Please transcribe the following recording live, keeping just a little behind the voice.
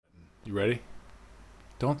You ready?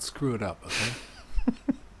 Don't screw it up, okay?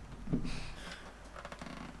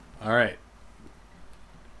 All right.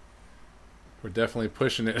 We're definitely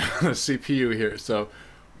pushing it on the CPU here, so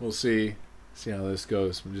we'll see how this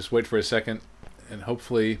goes. We'll just wait for a second and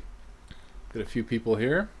hopefully get a few people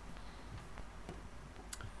here.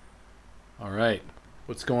 All right.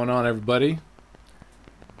 What's going on, everybody?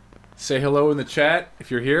 Say hello in the chat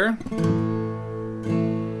if you're here.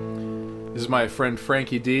 This is my friend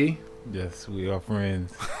Frankie D. Yes, we are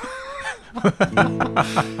friends.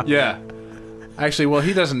 Yeah. Actually, well,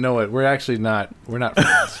 he doesn't know it. We're not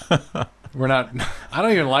friends. We're not. I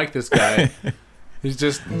don't even like this guy. He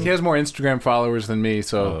has more Instagram followers than me,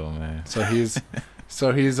 so man. so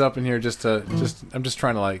he's up in here I'm just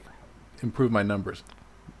trying to like improve my numbers.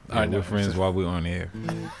 Yeah, we're friends while we're on air.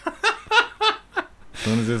 As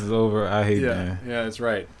soon as this is over, I hate man. Yeah, that's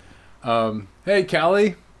right. Hey,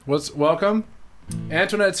 Callie, welcome.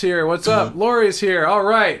 Antoinette's here. What's up? Lori's here. All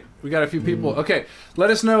right. We got a few people. Okay, let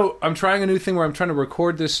us know. I'm trying a new thing where I'm trying to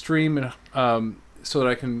record this stream and so that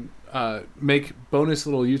I can make bonus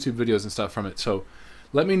little YouTube videos and stuff from it. So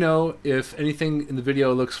let me know if anything in the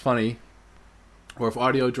video looks funny or if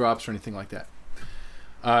audio drops or anything like that.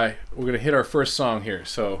 We're going to hit our first song here,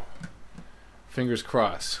 so fingers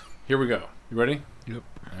crossed. Here we go. You ready? Yep.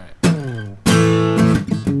 All right.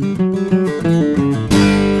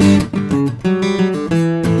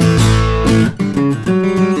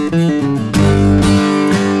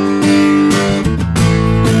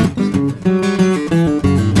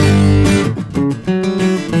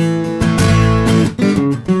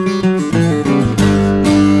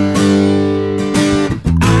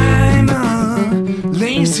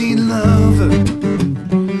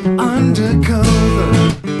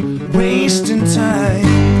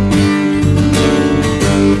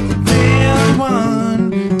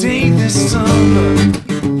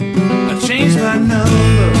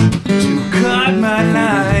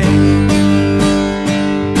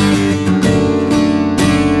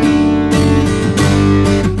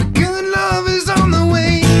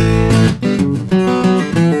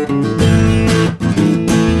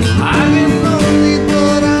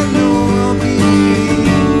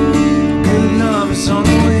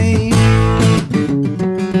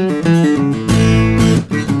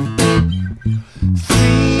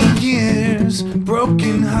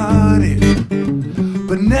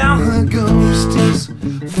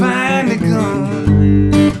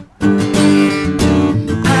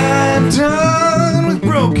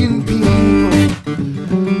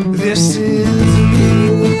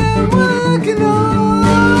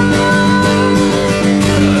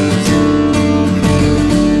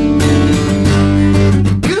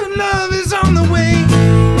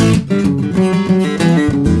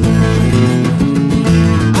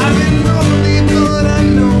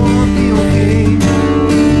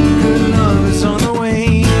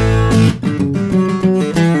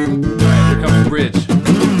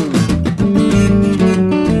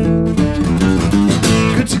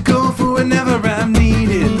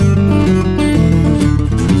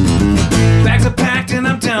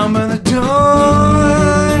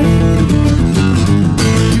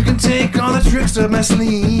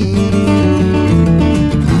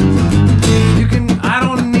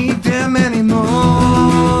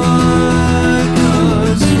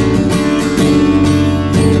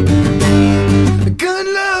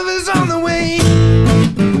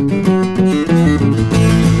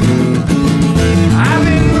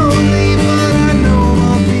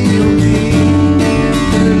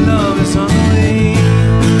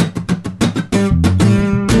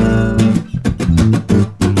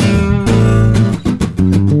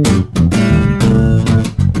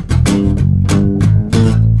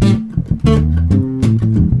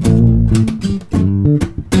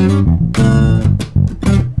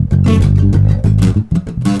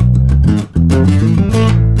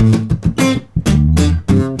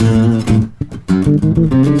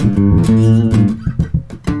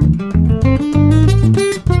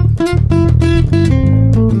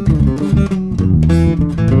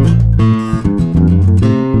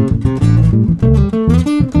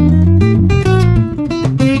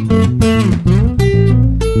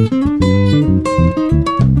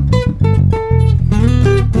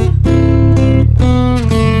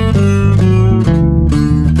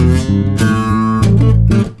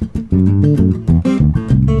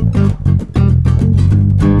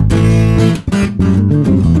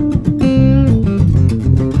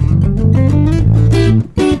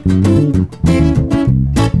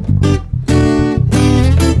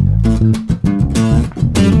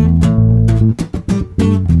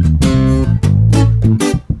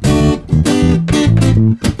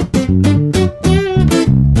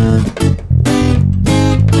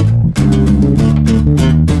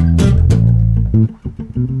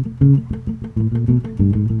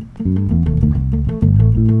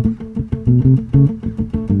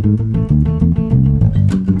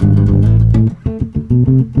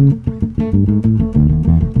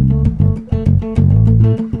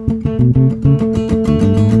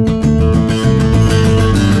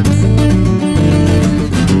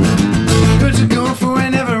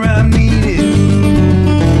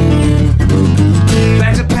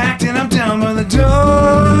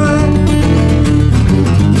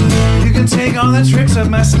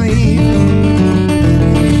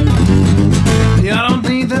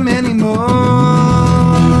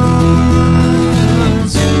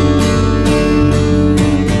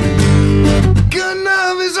 Good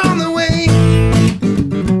love is on the way.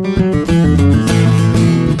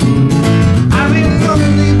 I've been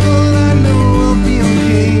lonely, but I know I'll be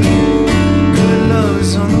okay. Good love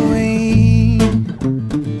is on the way.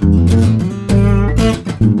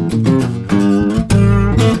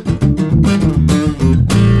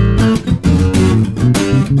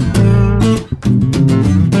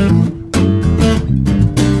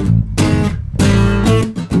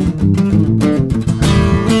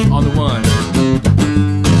 On the one.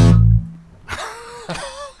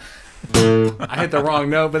 I hit the wrong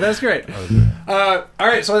note, but that's great. All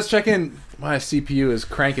right, so let's check in. My CPU is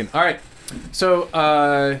cranking. All right, so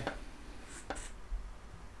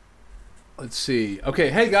let's see. Okay,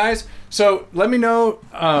 hey guys. So let me know.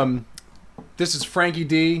 This is Frankie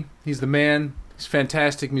D. He's the man. He's a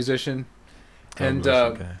fantastic musician. And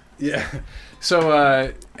yeah.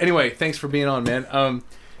 So anyway, thanks for being on, man.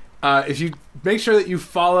 If you make sure that you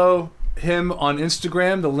follow him on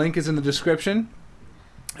Instagram, the link is in the description.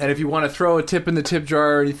 And if you want to throw a tip in the tip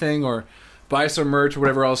jar or anything, or buy some merch or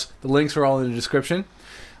whatever else, the links are all in the description.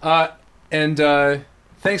 Thanks,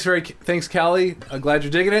 Callie. I'm glad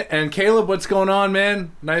you're digging it. And Caleb, what's going on,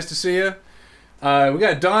 man? Nice to see you. We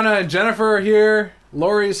got Donna and Jennifer here.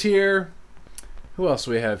 Lori's here. Who else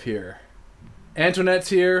do we have here? Antoinette's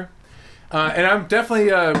here. And I'm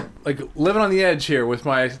definitely like living on the edge here with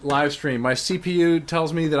my live stream. My CPU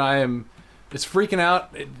tells me that it's freaking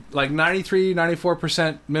out, like 93,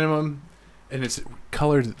 94% minimum, and it's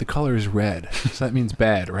colored. The color is red, so that means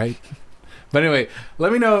bad, right? But anyway,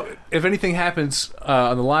 let me know if anything happens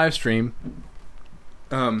on the live stream.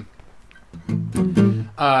 Because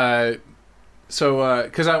I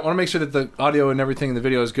want to make sure that the audio and everything in the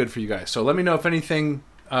video is good for you guys. So let me know if anything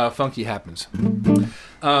funky happens.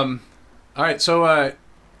 All right, so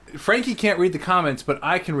Frankie can't read the comments, but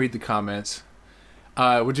I can read the comments.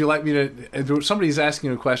 Would you like me to... Somebody's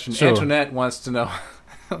asking a question. Sure. Antoinette wants to know.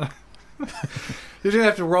 You're going to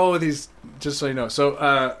have to roll with these, just so you know. So,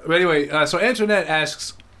 but anyway, so Antoinette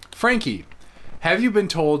asks, Frankie, have you been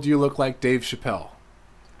told you look like Dave Chappelle?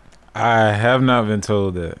 I have not been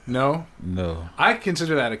told that. No? No. I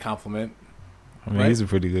consider that a compliment. I mean, right? He's a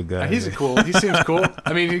pretty good guy. He seems cool.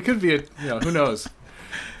 I mean, he could be who knows.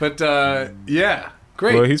 But, yeah,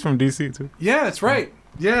 great. Well, he's from D.C. too. Yeah, that's right.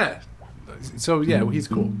 Yeah. So, yeah, he's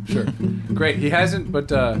cool. Sure. Great. He hasn't, but,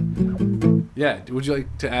 yeah. Would you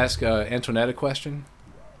like to ask Antoinette a question?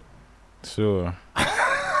 Sure.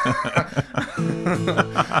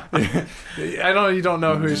 You don't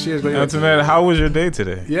know who she is, but Antoinette, how was your day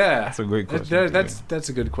today? Yeah. That's a great question. That's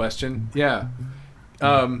a good question. Yeah.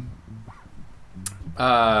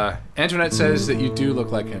 Antoinette says that you do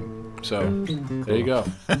look like him. So there you go.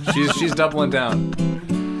 She's doubling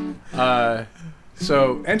down.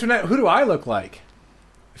 So Antoinette, who do I look like?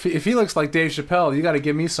 If he looks like Dave Chappelle, you got to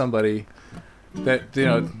give me somebody that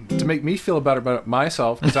to make me feel better about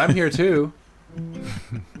myself, because I'm here too.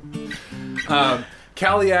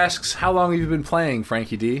 Callie asks, how long have you been playing,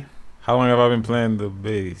 Frankie D? How long have I been playing the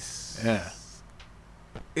bass? Yeah.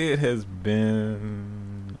 It has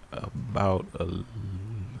been about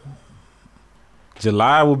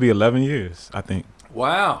July will be 11 years, I think.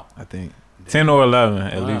 Wow. I think 10 or 11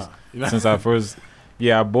 at least since I first.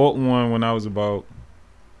 Yeah, I bought one when I was about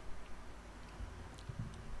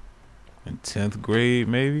in 10th grade,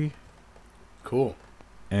 maybe. Cool.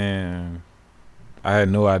 And I had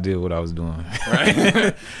no idea what I was doing.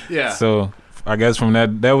 Right. Yeah. So I guess from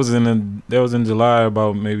that was in July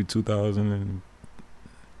about maybe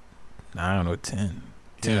 2009 or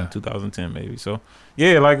 2010 maybe. So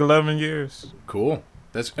yeah, like 11 years. Cool.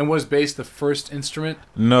 And was bass the first instrument?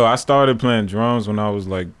 No, I started playing drums when I was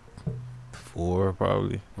like 4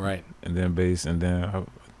 probably. Right. And then bass, and then I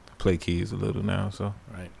play keys a little now. So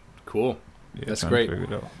right. Cool. Yeah, that's great.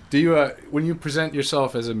 Do you when you present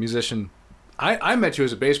yourself as a musician? I met you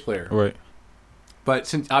as a bass player. Right. But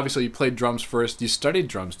since obviously you played drums first, you studied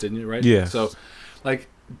drums, didn't you? Right. Yeah. So, like,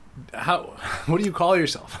 what do you call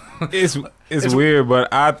yourself? It's weird,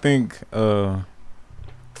 but I think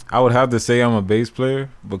I would have to say I'm a bass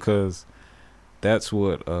player because that's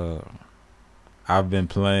what I've been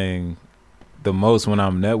playing the most when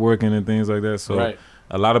I'm networking and things like that. So right.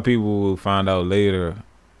 A lot of people will find out later,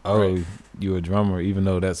 right. You're a drummer, even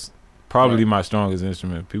though that's probably my strongest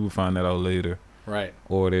instrument. People find that out later. Right.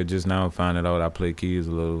 Or they're just now finding out I play keys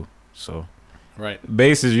a little. So right.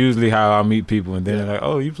 Bass is usually how I meet people, and then they're like,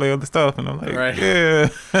 "Oh, you play other stuff," and I'm like, right. "Yeah."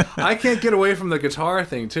 I can't get away from the guitar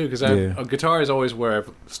thing too, because guitar is always where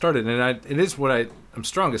I've started, and it is what I'm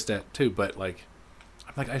strongest at too. But like,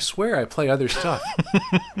 I'm like, I swear I play other stuff.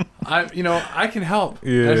 I can help.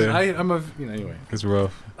 Yeah. I'm a, anyway. It's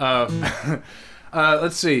rough.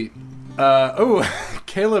 Let's see.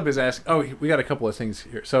 Caleb is asking. Oh, we got a couple of things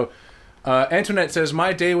here. So, Antoinette says,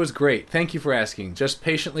 my day was great. Thank you for asking. Just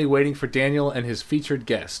patiently waiting for Daniel and his featured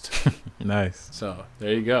guest. Nice. So,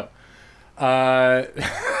 there you go.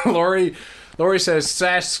 Lori says,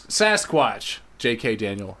 Sasquatch. JK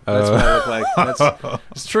Daniel. That's what I look like.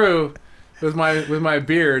 It's true. With my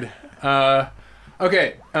beard.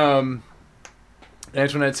 Okay.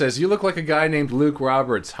 Antoinette says, you look like a guy named Luke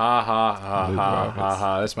Roberts. Ha ha ha ha ha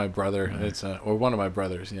ha. That's my brother. Mm-hmm. It's or one of my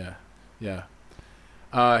brothers. Yeah.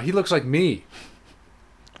 He looks like me.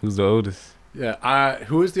 Who's the oldest? Yeah.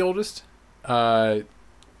 Who is the oldest? I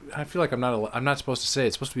feel like I'm not supposed to say.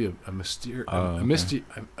 It's supposed to be a mystery.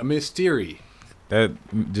 That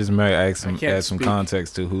just might add some speak.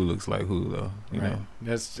 context to who looks like who, though. You know.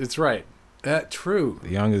 It's right. That true. The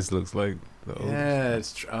youngest looks like the oldest. Yeah,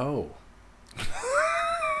 it's true. Oh.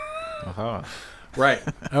 Uh-huh. Right.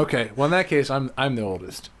 Okay. Well, in that case, I'm the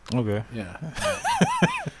oldest. Okay. Yeah.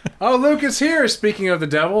 Oh, Luke is here. Speaking of the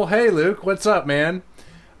devil, hey Luke, what's up, man?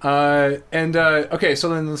 Okay. So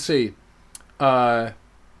then let's see.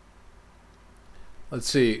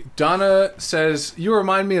 Donna says, you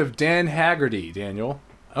remind me of Dan Haggerty, Daniel.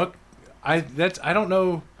 Okay. I don't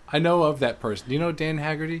know. I know of that person. Do you know Dan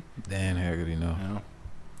Haggerty? Dan Haggerty, no.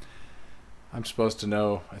 I'm supposed to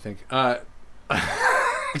know, I think.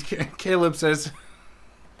 Caleb says,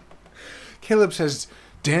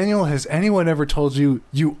 Daniel, has anyone ever told you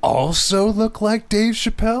also look like Dave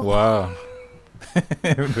Chappelle? Wow.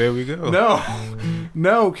 There we go.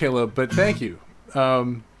 No, Caleb, but thank you.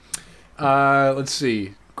 Let's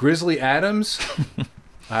see. Grizzly Adams?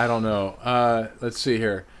 I don't know. Let's see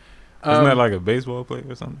here. Isn't that like a baseball player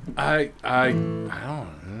or something? I don't know.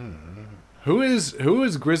 Who is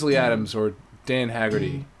Grizzly Adams or Dan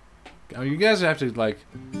Haggerty? I mean, you guys have to, like,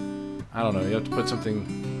 I don't know. You have to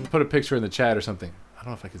put a picture in the chat or something. I don't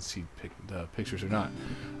know if I can see pictures or not.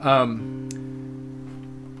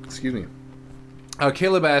 Excuse me.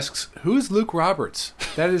 Caleb asks, who's Luke Roberts?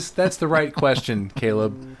 That's the right question,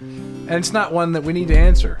 Caleb. And it's not one that we need to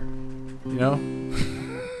answer. You know?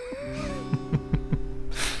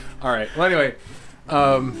 All right. Well, anyway.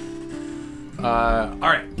 All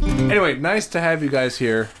right. Anyway, nice to have you guys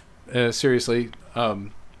here. Seriously.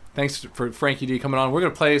 Thanks for Frankie D coming on. We're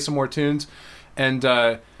going to play some more tunes.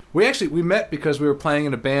 And we met because we were playing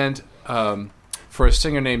in a band for a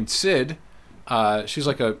singer named Sid. She's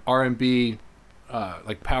like a R&B,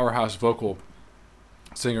 like powerhouse vocal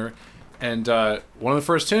singer. And one of the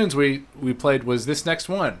first tunes we played was this next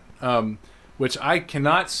one, which I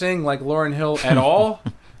cannot sing like Lauryn Hill at all.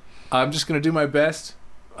 I'm just going to do my best.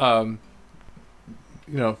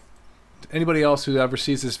 Anybody else who ever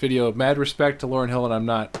sees this video, mad respect to Lauryn Hill, and I'm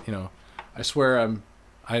not, I swear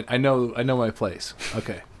I know my place.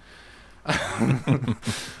 Okay.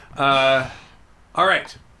 All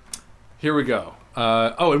right. Here we go.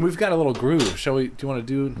 And we've got a little groove. Do you want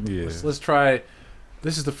to do? Yeah. Let's try.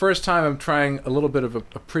 This is the first time I'm trying a little bit of a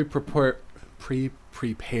pre-prepared.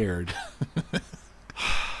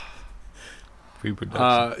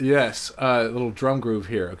 Pre-production. Yes. A little drum groove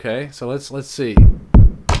here. Okay. So let's see.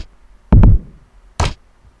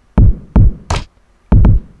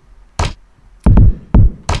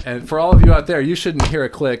 And for all of you out there, you shouldn't hear a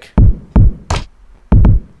click,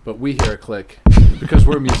 but we hear a click because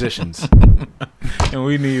we're musicians. And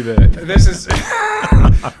we need that. This is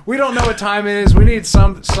we don't know what time it is. We need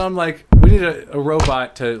some like we need a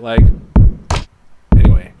robot to like.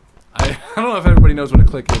 Anyway, I don't know if everybody knows what a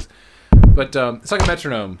click is, but it's like a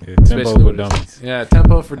metronome. Yeah, tempo for dummies. Yeah,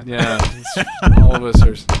 tempo for all of us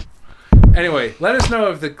are. Anyway, let us know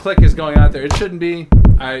if the click is going out there. It shouldn't be.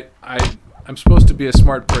 I'm supposed to be a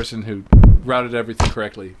smart person who routed everything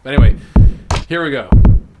correctly. But anyway, here we go.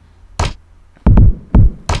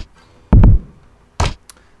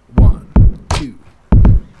 1, 2.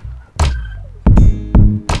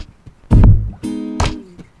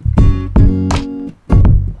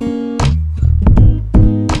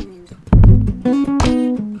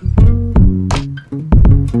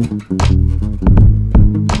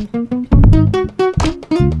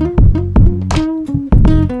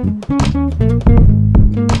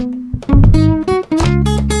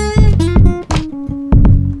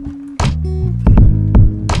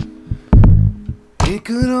 It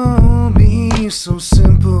could all be so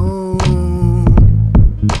simple,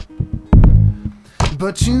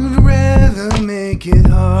 but you'd rather make it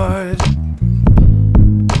hard.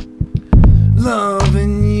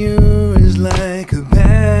 Loving you is like a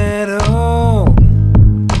battle,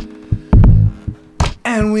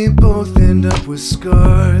 with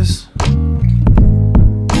scars.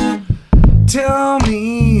 Tell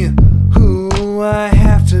me who I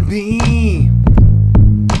have to be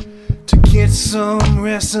to get some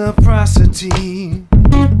reciprocity.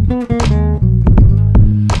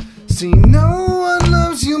 See, no one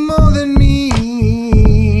loves you more than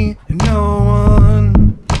me. No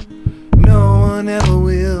one ever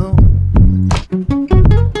will.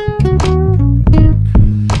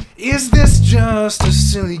 Is this just a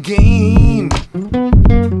silly game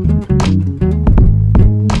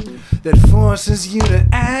that forces you to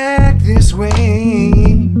act this way?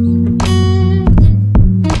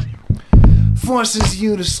 Forces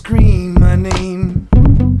you to scream my name,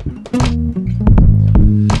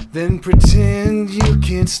 then pretend you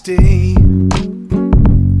can't stay.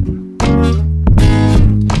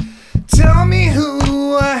 Tell me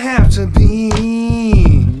who I have to be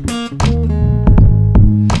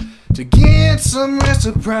to get some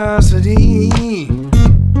reciprocity.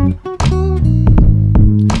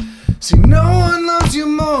 See, no one loves you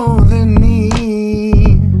more than me,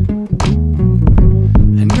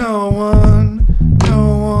 and no one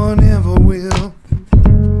ever will.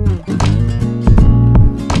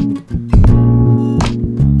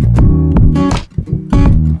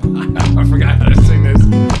 I forgot how to sing this.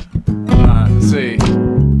 Let's see.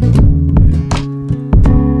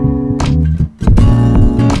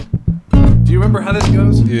 Do you remember how this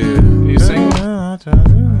goes? Yeah. Can you sing? Yeah.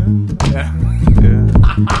 Yeah.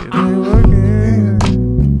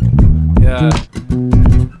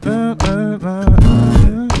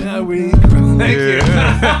 Yeah, we cry. Thank you.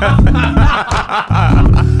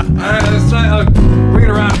 Alright, let's try. Bring it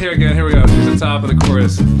around here again. Here we go. Here's the top of the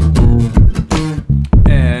chorus.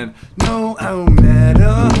 And No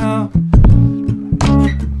matter how,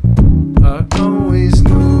 I always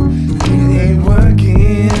knew it ain't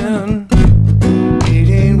working. It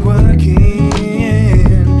ain't working.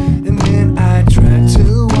 And then I tried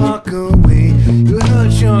to walk away. You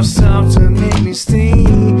hurt yourself to make me stay.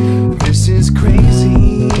 This is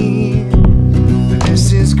crazy.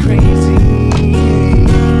 This is crazy.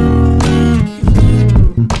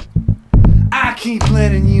 I keep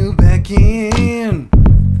letting you back in.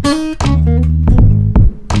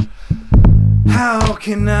 How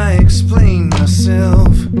can I explain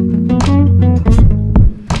myself?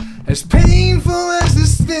 As painful as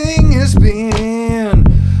this thing has been,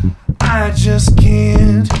 I just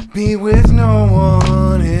can't be with no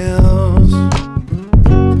one else.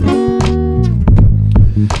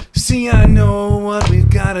 See, I know what we've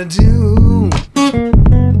gotta do.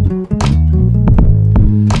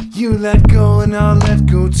 You let go and I'll let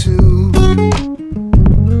go too.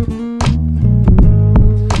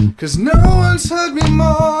 'Cause no one's hurt me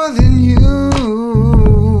more than you,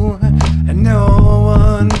 and no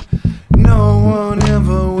one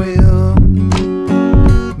ever will.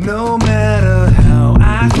 No matter how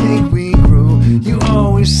I think we grow, you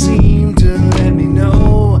always seem to let me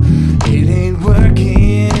know it ain't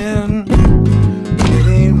working. It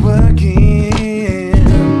ain't working.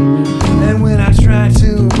 And when I try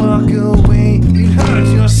to walk away, you hurt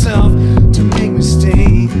yourself to make me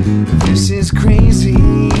stay. This is crazy.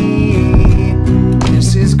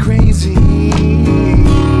 This is crazy.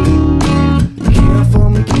 Care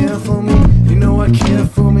for me, you know I care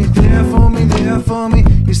for me. There for me, there for me.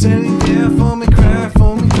 You said you're there for me, cry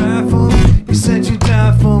for me, cry for me. You said you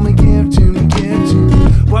die for me, give to me, give to me.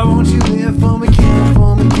 Why won't you live for me, care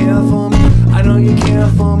for me, care for me? I know you care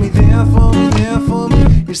for me, there for me, there for me.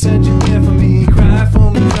 You said you there for me, cry for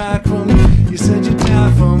me, cry for me. You said you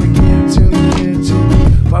die for me, give to me, give to me.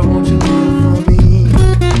 Why won't you live for me?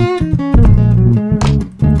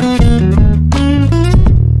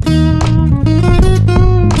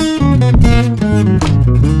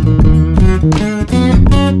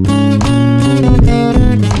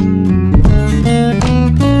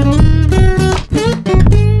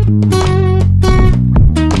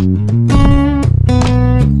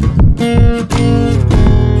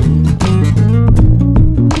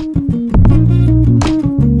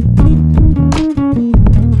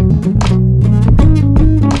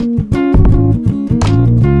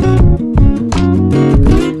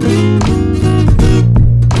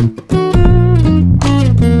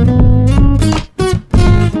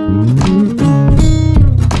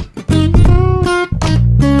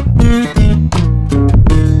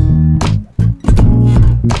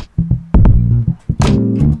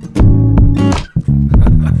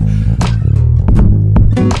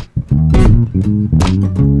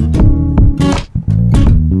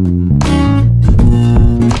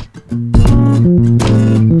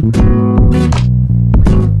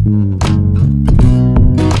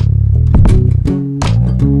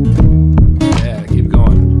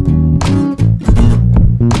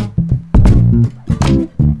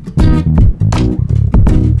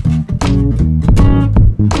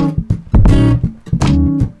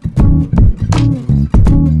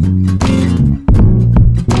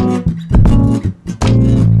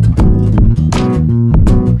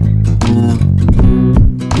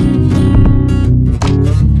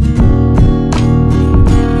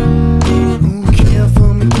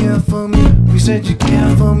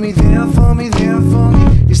 there for me, there for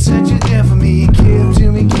me. You said you're there for me. Give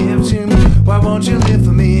to me, give to me. Why won't you live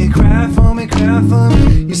for me? Cry for me, cry for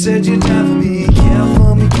me. You said you'd die for me. Care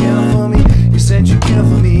for me, care for me. You said you care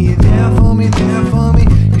for me. You're there for me, there for me.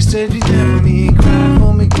 You said you're there for me. Cry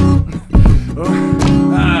for me, cry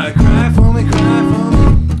for me, cry for me.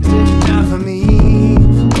 You said you'd die for me.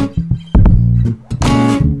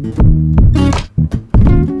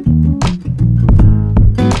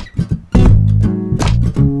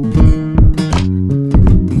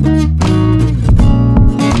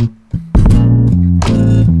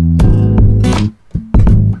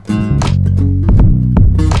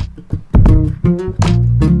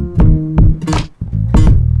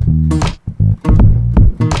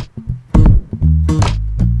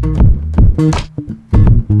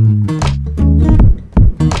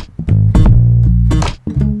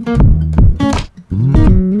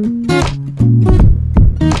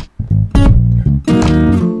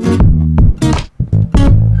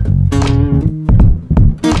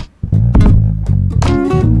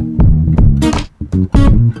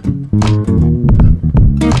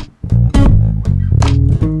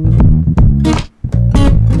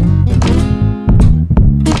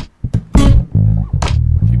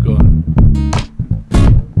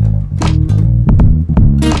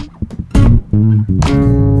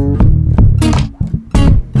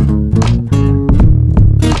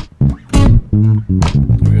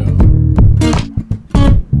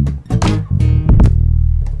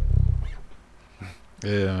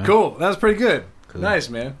 Cool. That was pretty good. Cool. Nice,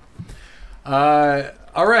 man.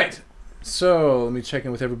 All right. So let me check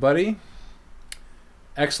in with everybody.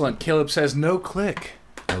 Excellent. Caleb says no click.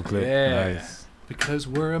 No click. Yeah. Nice. Because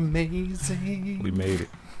we're amazing. We made it.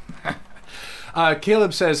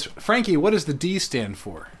 Caleb says, Frankie, what does the D stand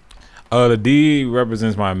for? The D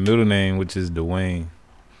represents my middle name, which is Dwayne.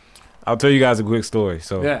 I'll tell you guys a quick story.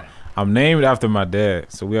 So yeah. I'm named after my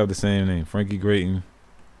dad, so we have the same name. Frankie Grayton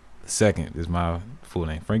II is my full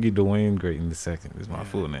name. Frankie Dwayne Grayton II is my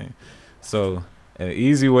full name. So an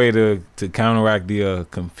easy way to counteract the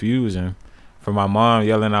confusion from my mom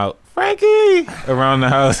yelling out Frankie around the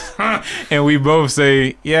house, and we both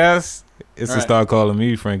say yes, is to start calling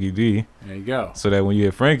me Frankie D. There you go. So that when you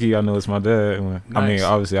hear Frankie, I know it's my dad. Nice. I mean,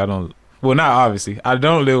 obviously, I don't. Well, not obviously. I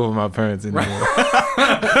don't live with my parents anymore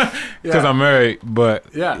because I'm married. But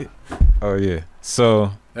yeah. Oh yeah.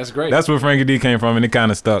 So that's great. That's where Frankie D came from, and it kind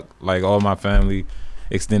of stuck. Like all my family,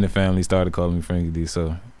 extended family, started calling me Frankie D.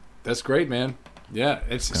 So that's great, man. Yeah,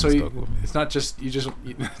 it's so it's not just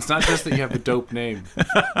it's not just that you have the dope name.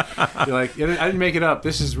 You're like, I didn't make it up.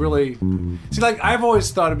 This is really see. Like I've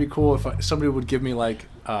always thought it'd be cool if somebody would give me like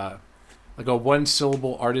a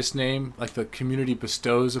 1-syllable artist name, like the community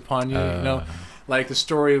bestows upon you. You know, like the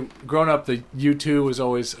story. Growing up, the U2 was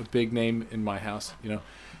always a big name in my house. You know,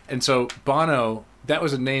 and so Bono, that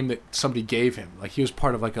was a name that somebody gave him. Like he was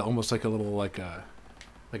part of almost like a little like a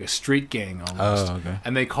street gang almost. Oh, okay.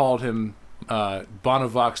 And they called him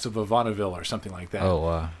Bonovox of Ivanouville or something like that. Oh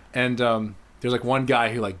wow! And there's like one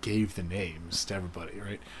guy who like gave the names to everybody,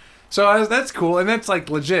 right? So that's cool, and that's like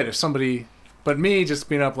legit. If somebody, but me just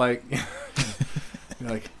being up like,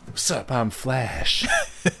 like, what's up? I'm Flash,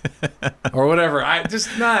 or whatever. I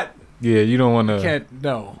just not. Yeah, you don't want to. Can't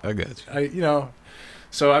no. I got you.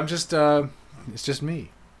 So I'm just it's just me.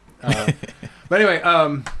 But anyway,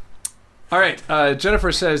 all right,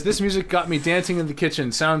 Jennifer says, this music got me dancing in the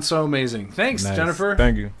kitchen. Sounds so amazing. Thanks, nice. Jennifer.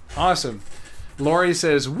 Thank you. Awesome. Lori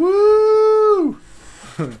says, woo!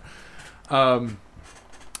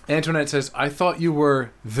 Antoinette says, I thought you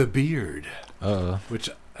were the beard. Which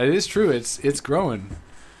it is true. It's growing.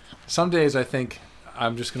 Some days I think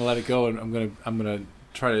I'm just gonna let it go, and I'm gonna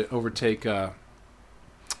try to overtake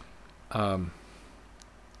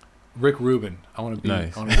Rick Rubin. I want to be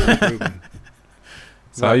nice. Rick Rubin.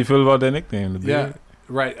 So how you feel about that nickname, the beard? Yeah,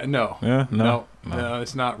 right. No. Yeah, no,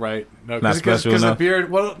 it's not right. No, not special enough. The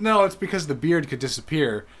beard. Well, no, it's because the beard could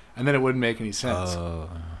disappear, and then it wouldn't make any sense.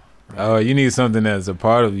 Oh, you need something that's a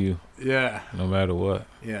part of you. Yeah. No matter what.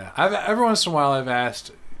 Yeah, every once in a while I've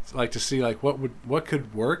asked, like, to see like what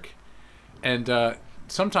could work, and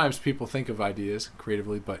sometimes people think of ideas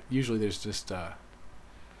creatively, but usually there's just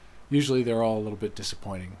usually they're all a little bit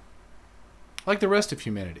disappointing, like the rest of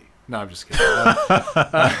humanity. No, I'm just kidding.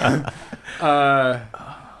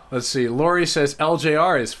 Let's see. Lori says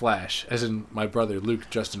LJR is Flash, as in my brother Luke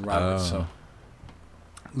Justin Roberts. So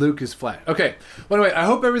Luke is Flash. Okay. Well, anyway, I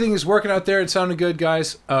hope everything is working out there. It sounded good,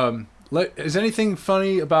 guys. Is anything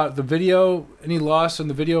funny about the video? Any loss in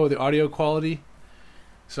the video or the audio quality?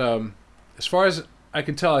 So, as far as I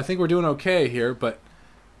can tell, I think we're doing okay here. But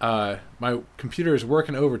my computer is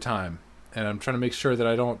working overtime, and I'm trying to make sure that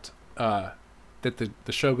I don't that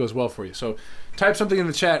the show goes well for you. So type something in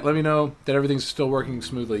the chat. Let me know that everything's still working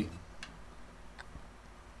smoothly.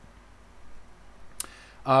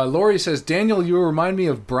 Lori says, Daniel, you remind me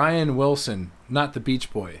of Brian Wilson, not the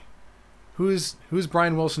Beach Boy. Who's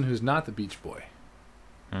Brian Wilson who's not the Beach Boy?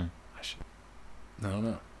 I don't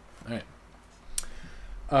know. All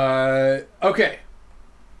right. Okay.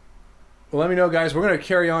 Well, let me know, guys. We're going to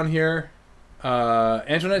carry on here.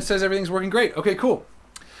 Antoinette says everything's working great. Okay, cool.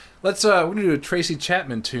 We're going to do a Tracy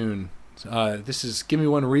Chapman tune. This is Give Me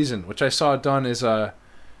One Reason, which I saw done as like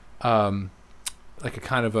a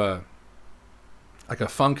kind of a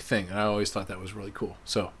funk thing. And I always thought that was really cool.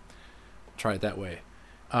 So try it that way.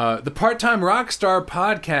 The Part-Time Rockstar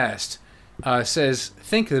Podcast says,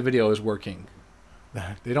 think the video is working.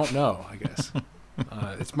 They don't know, I guess.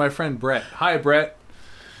 It's my friend Brett. Hi, Brett.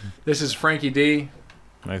 This is Frankie D.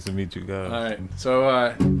 Nice to meet you guys. All right. So,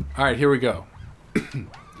 all right, here we go.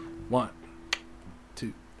 1,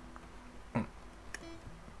 2.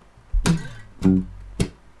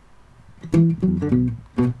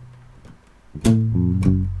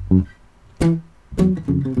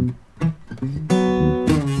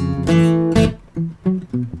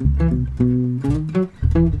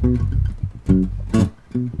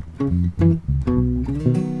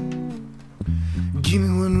 Give me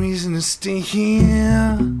one reason to stay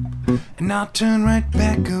here, and I'll turn right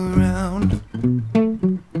back around.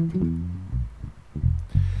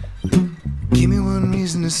 Give me one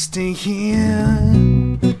reason to stay here,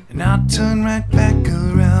 and I'll turn right back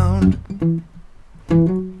around.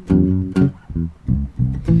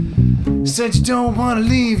 Said you don't want to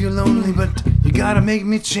leave, you're lonely, but you gotta make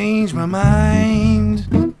me change my mind.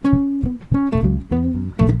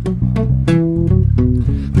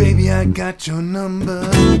 Baby, I got your number,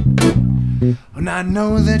 and I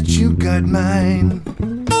know that you got mine.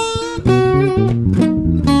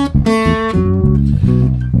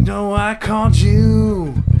 No, I called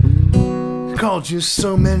you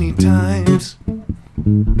so many times.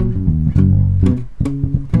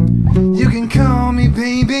 You can call me,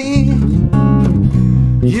 baby.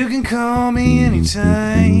 You can call me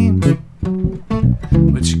anytime,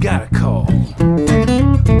 but you gotta call.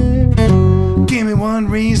 Give me one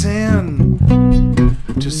reason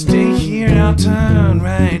to stay here, and I'll turn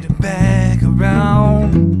right back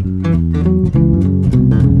around.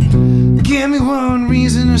 Give me one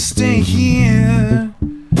reason to stay here,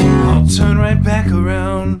 I'll turn right back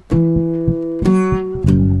around.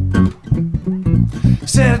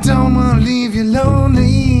 Said I don't wanna leave you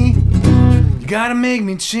lonely, you gotta make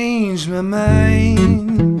me change my mind.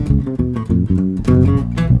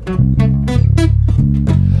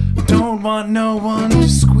 Don't want no one to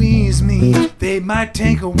squeeze me, they might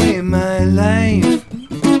take away my life.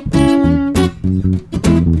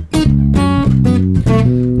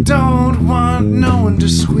 Don't want no one to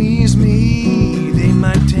squeeze me, they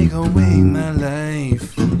might take away my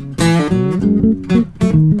life.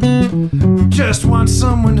 Just want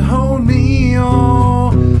someone to hold me, oh,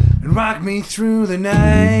 and rock me through the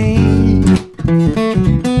night.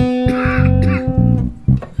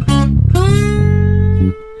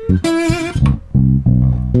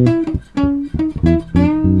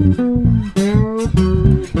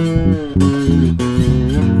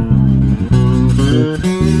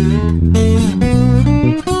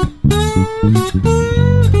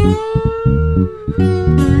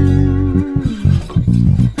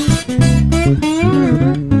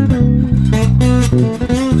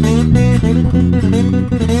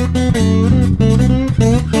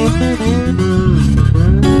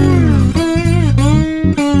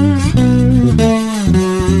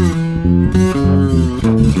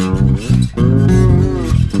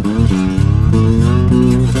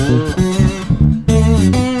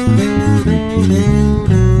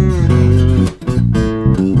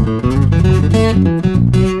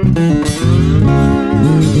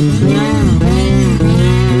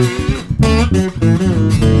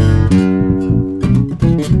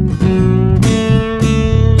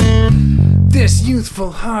 This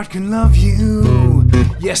youthful heart can love you,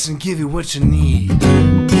 yes, and give you what you need.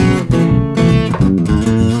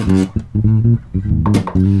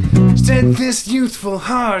 Said this youthful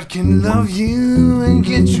heart can love you and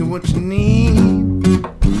get you what you need.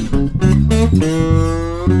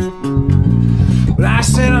 But I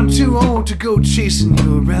said I'm too old to go chasing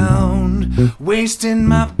you around, wasting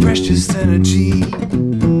my precious energy.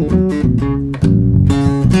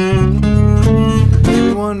 Give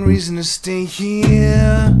me one reason to stay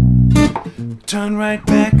here, turn right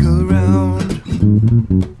back around.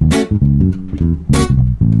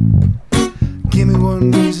 Give me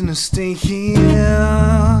one reason to stay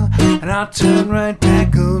here, and I'll turn right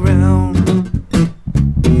back around.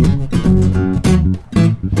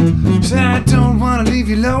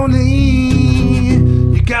 you're lonely,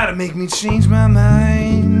 you gotta make me change my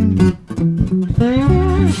mind.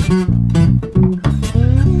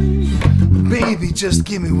 Baby, just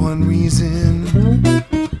give me one reason.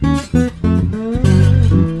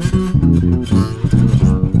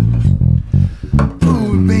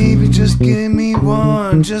 Ooh, baby, just give me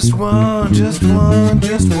one, just one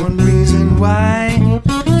reason why.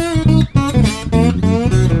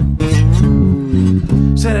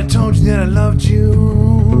 Said I told you that I loved you,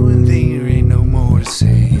 and there ain't no more to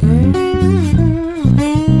say.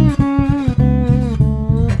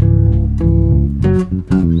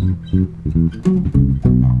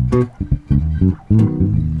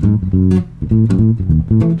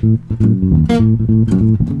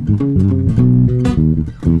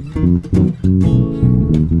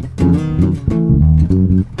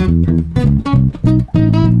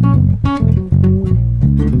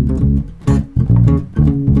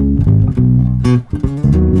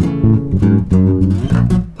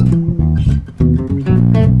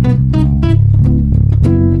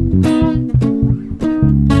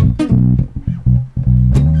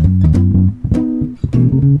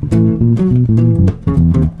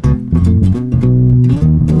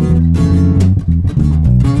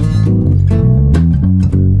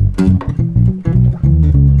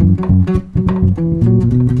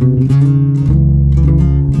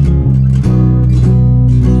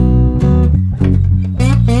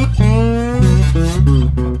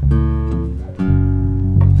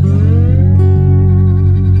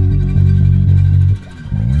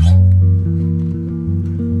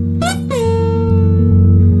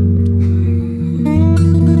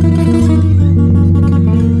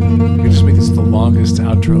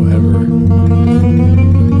 Outro ever.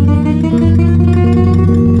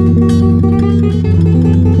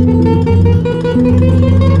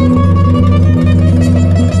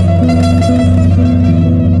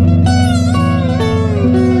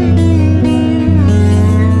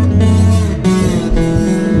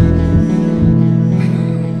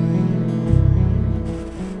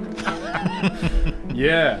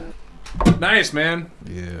 Yeah, nice, man.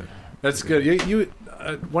 Yeah, that's good. You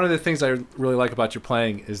one of the things I really like about your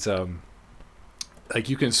playing is like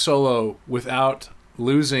you can solo without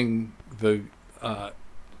losing the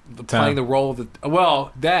playing the role of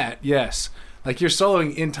the yes, like you're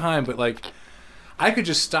soloing in time, but like I could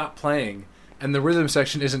just stop playing and the rhythm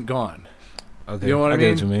section isn't gone. Okay, you know what I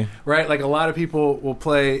mean? Get what you mean? Right? Like a lot of people will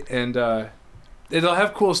play and they'll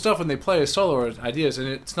have cool stuff when they play a solo or ideas, and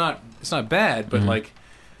it's not bad, but like.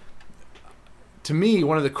 To me,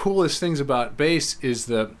 one of the coolest things about bass is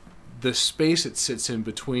the space it sits in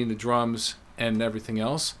between the drums and everything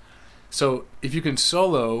else. So if you can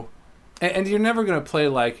solo, and you're never going to play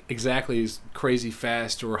like exactly as crazy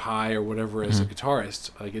fast or high or whatever as a guitarist.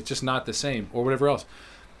 Like it's just not the same or whatever else.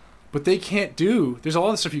 But they can't do. There's a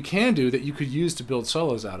lot of stuff you can do that you could use to build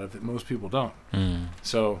solos out of that most people don't.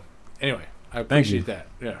 So anyway, I appreciate that.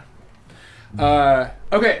 Yeah.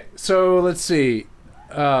 Okay, so let's see.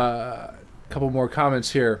 Couple more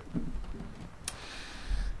comments here.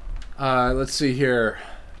 Let's see here.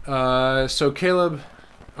 So Caleb,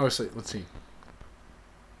 let's see.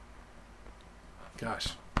 Gosh,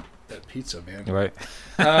 that pizza, man. Right.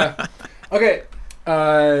 Okay.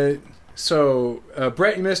 So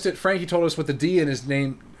Brett, you missed it. Frankie told us what the D in his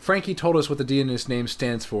name. Frankie told us what the D in his name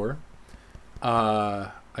stands for.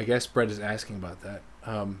 I guess Brett is asking about that.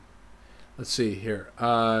 Let's see here.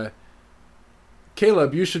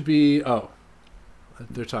 Caleb, you should be. Oh.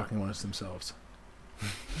 They're talking amongst themselves.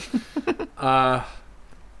 All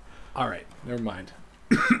right, never mind.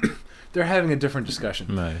 They're having a different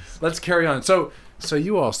discussion. Nice. Let's carry on. So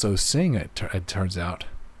you also sing. It turns out.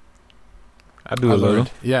 I do a little.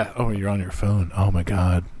 Yeah. Oh, you're on your phone. Oh my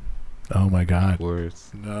god.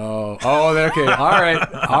 Words. No. Oh, okay.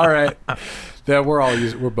 All right. That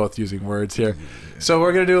we're both using words here. So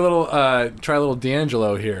we're gonna do a little try a little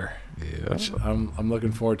D'Angelo here. Yeah. Which I'm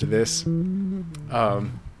looking forward to this.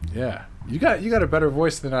 Yeah. You got a better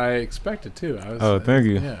voice than I expected too. Thank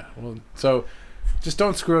you. Yeah. Well, so just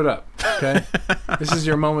don't screw it up, okay? This is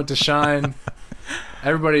your moment to shine.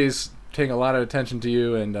 Everybody's paying a lot of attention to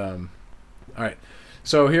you, and all right.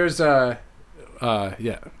 So here's this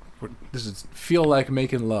is Feel Like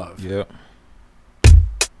Making Love. Yep.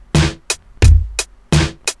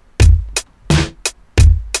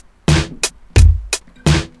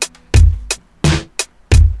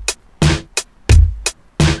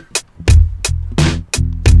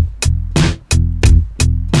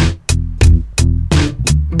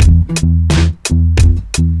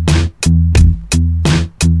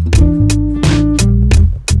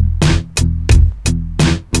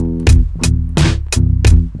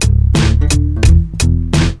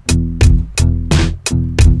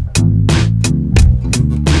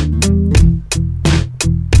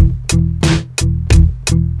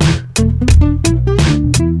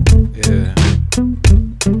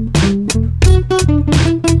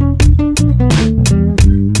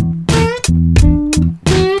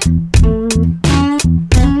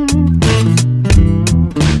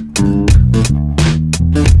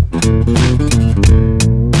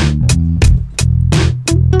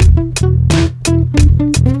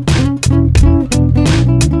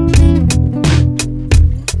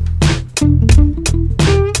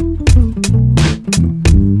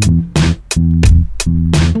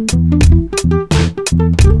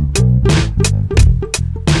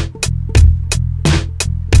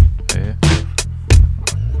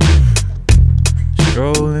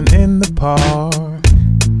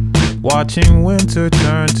 watching winter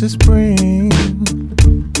turn to spring.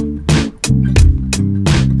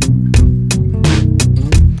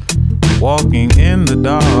 Walking in the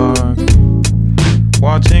dark,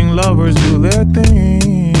 watching lovers do their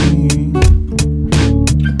thing.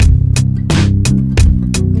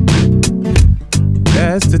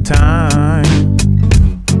 That's the time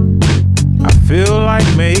I feel like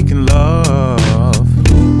making love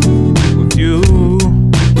with you.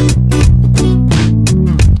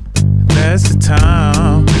 That's the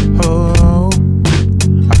time, oh,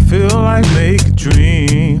 I feel like making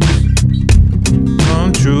dreams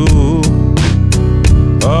come true.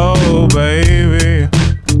 Oh, baby.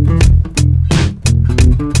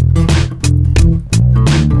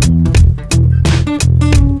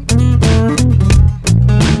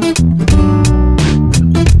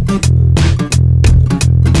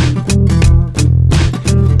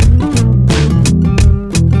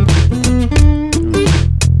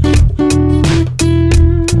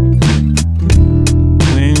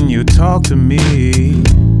 When you talk to me,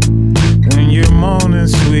 when you're moaning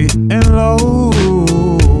sweet and low,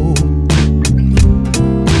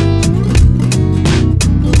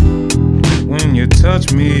 when you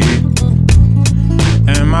touch me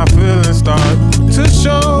and my feelings start to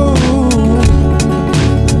show.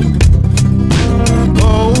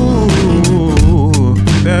 Oh,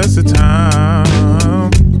 that's the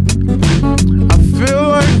time I feel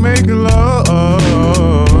like making love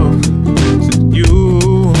to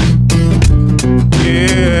you.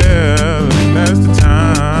 Yeah, that's the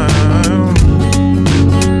time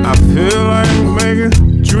I feel like making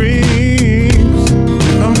dreams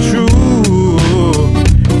come true.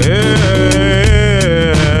 Yeah.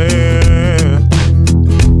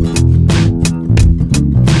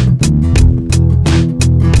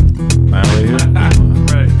 Man, right here.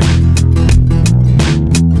 Right.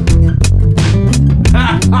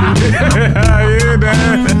 Yeah,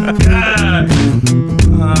 man.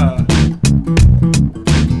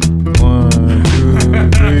 One, two,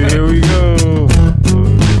 three, here we go.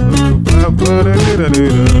 One, two, three,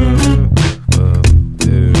 go.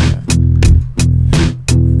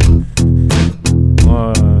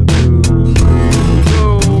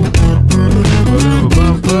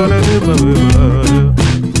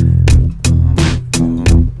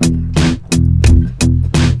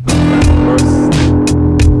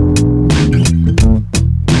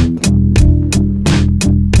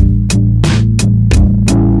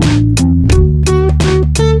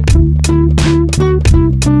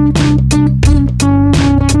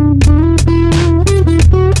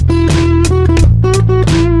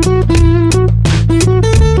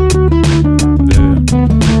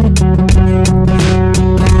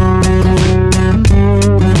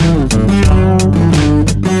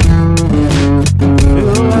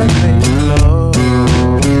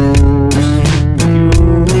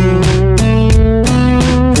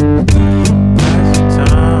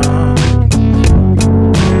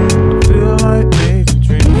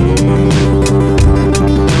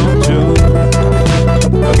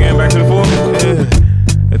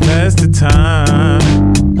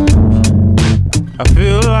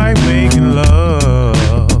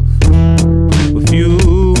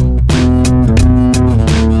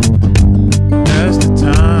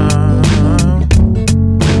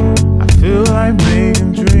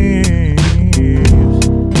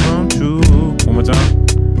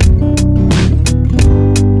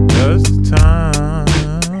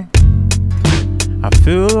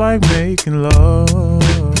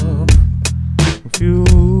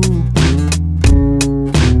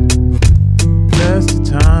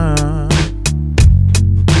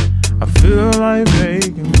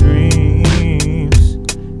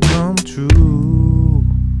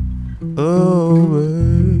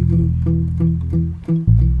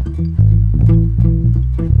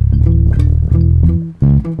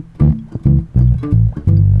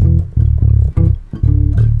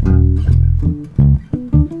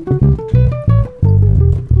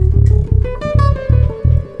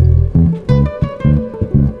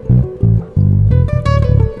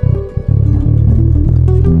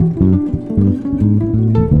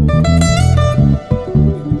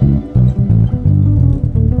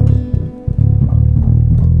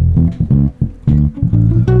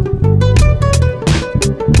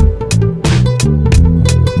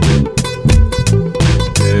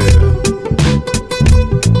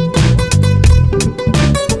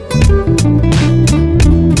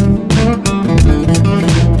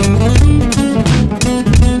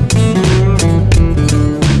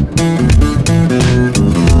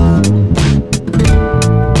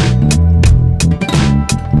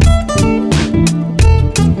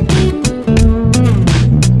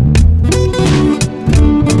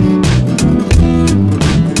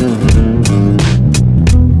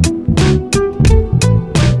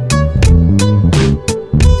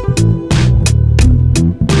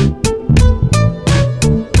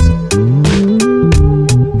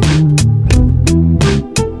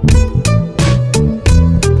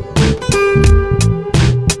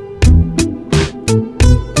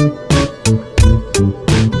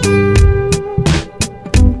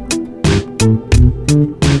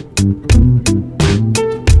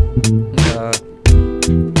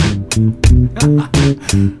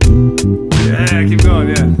 Yeah, keep going,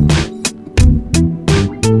 yeah.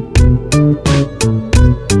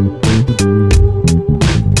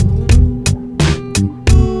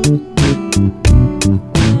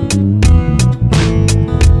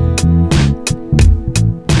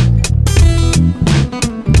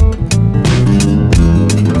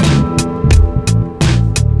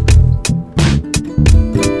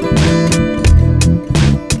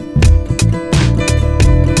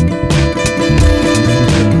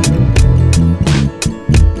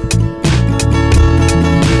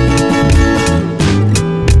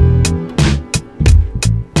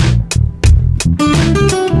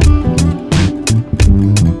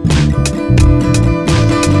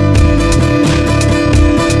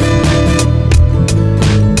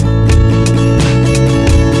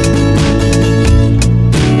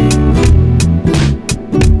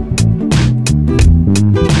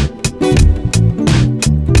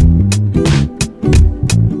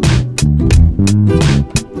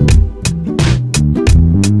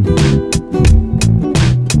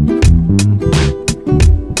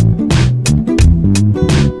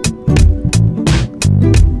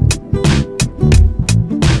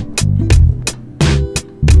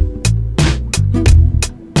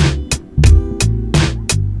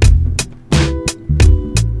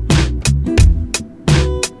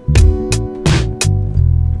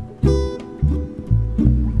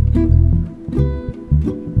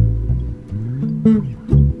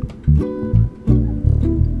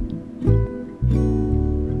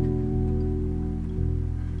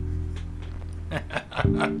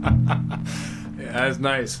 Yeah, that's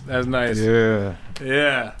nice. That's nice. Yeah.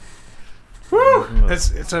 Yeah. Woo!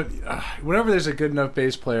 It's a whenever there's a good enough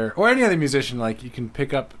bass player or any other musician, like you can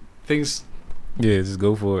pick up things. Yeah, just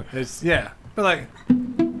go for it. It's but like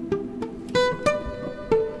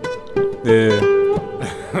yeah.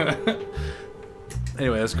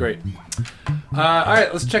 Anyway, that's great. All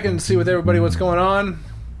right, let's check in and see with everybody what's going on.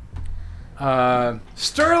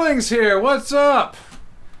 Sterling's here. What's up?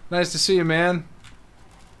 Nice to see you, man.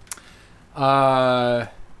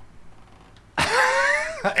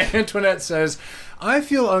 Antoinette says, I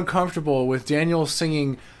feel uncomfortable with Daniel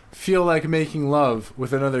singing Feel Like Making Love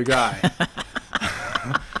with Another Guy.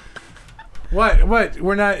 What?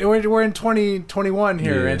 We're in 2021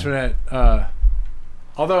 here, Yeah. Antoinette.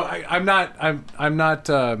 Although I'm not,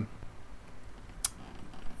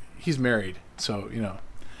 he's married, so, you know.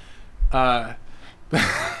 God.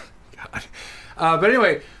 But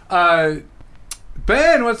anyway,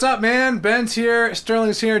 Ben, what's up, man? Ben's here.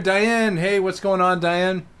 Sterling's here. Diane, hey, what's going on,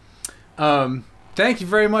 Diane? Thank you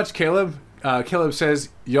very much, Caleb. Caleb says,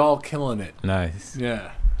 y'all killing it. Nice.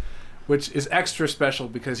 Yeah. Which is extra special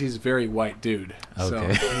because he's a very white dude.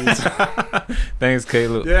 Okay. So Thanks,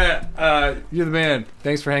 Caleb. yeah, you're the man.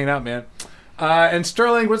 Thanks for hanging out, man. And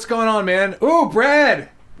Sterling, what's going on, man? Ooh, Brad.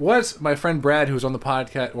 What's my friend Brad, who's on the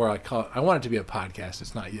podcast, or I want it to be a podcast.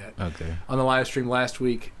 It's not yet. Okay. On the live stream last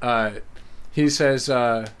week, he says,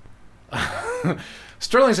 Sterling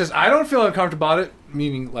says, I don't feel uncomfortable about it,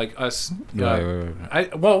 meaning like us. Right.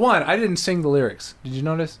 I didn't sing the lyrics. Did you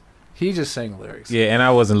notice? He just sang the lyrics. Yeah, and I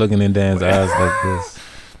wasn't looking in Dan's eyes like this.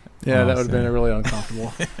 Yeah, that would have been really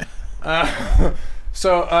uncomfortable. But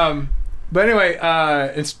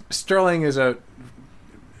anyway, Sterling is a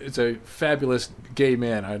fabulous gay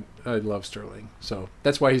man. I love Sterling, so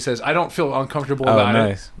that's why he says I don't feel uncomfortable about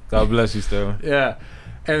nice. It. God bless you, Sterling. Yeah,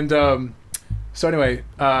 and so anyway,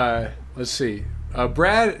 let's see.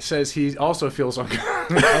 Brad says he also feels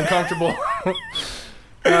uncomfortable.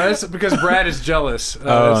 That's because Brad is jealous.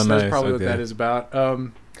 That's probably what that is about.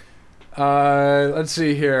 Let's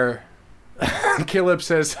see here. Caleb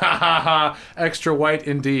says, ha ha ha, extra white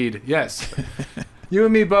indeed. Yes. You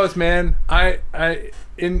and me both, man.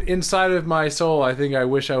 Inside of my soul, I think I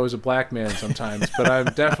wish I was a black man sometimes, but I'm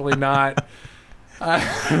definitely not.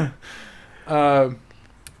 All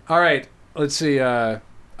right. Let's see.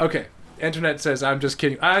 Okay. Internet says, I'm just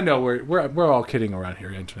kidding. I know we're all kidding around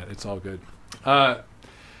here, Internet. It's all good.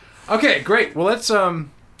 Okay, great. Well, let's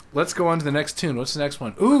go on to the next tune. What's the next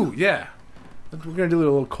one? Ooh, yeah. We're gonna do a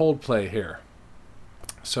little Coldplay here.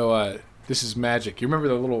 So this is Magic. You remember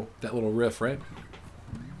that little riff, right?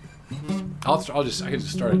 I can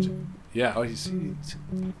just start it. Yeah. Oh, you see,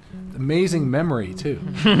 amazing memory too.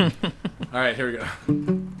 All right, here we go.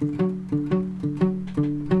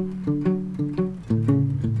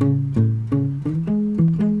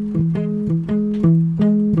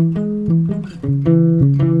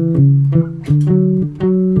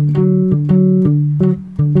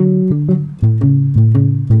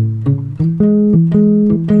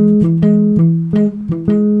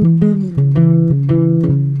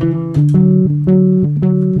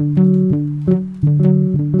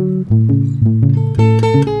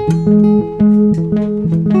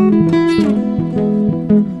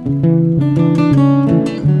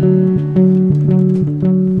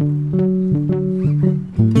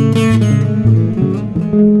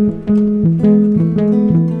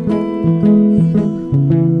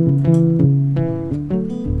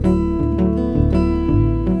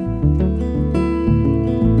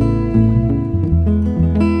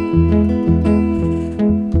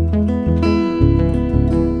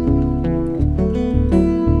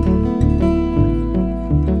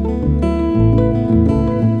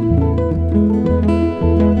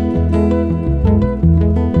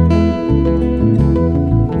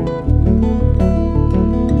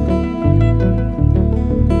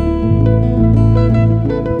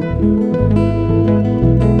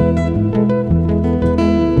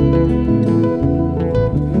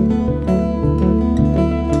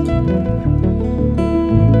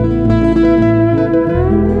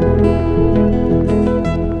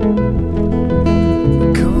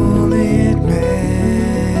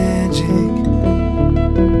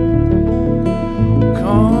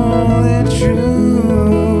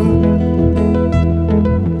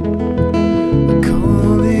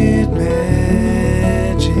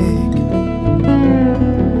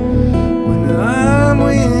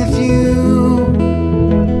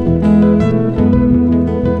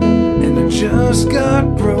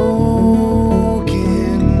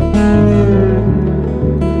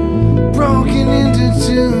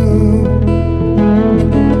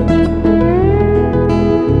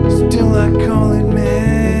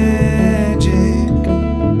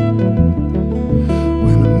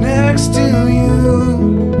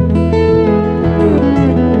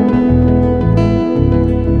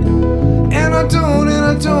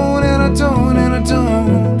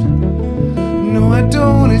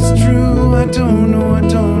 don't, no, I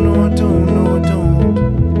don't, no, I don't, no, I don't.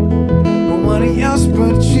 Nobody else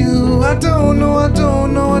but you. I don't, no, I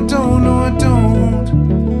don't, no, I don't, no, I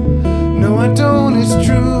don't. No, I don't, it's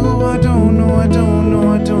true. I don't, no, I don't,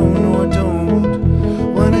 no, I don't, no, I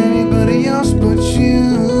don't want anybody else but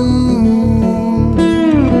you.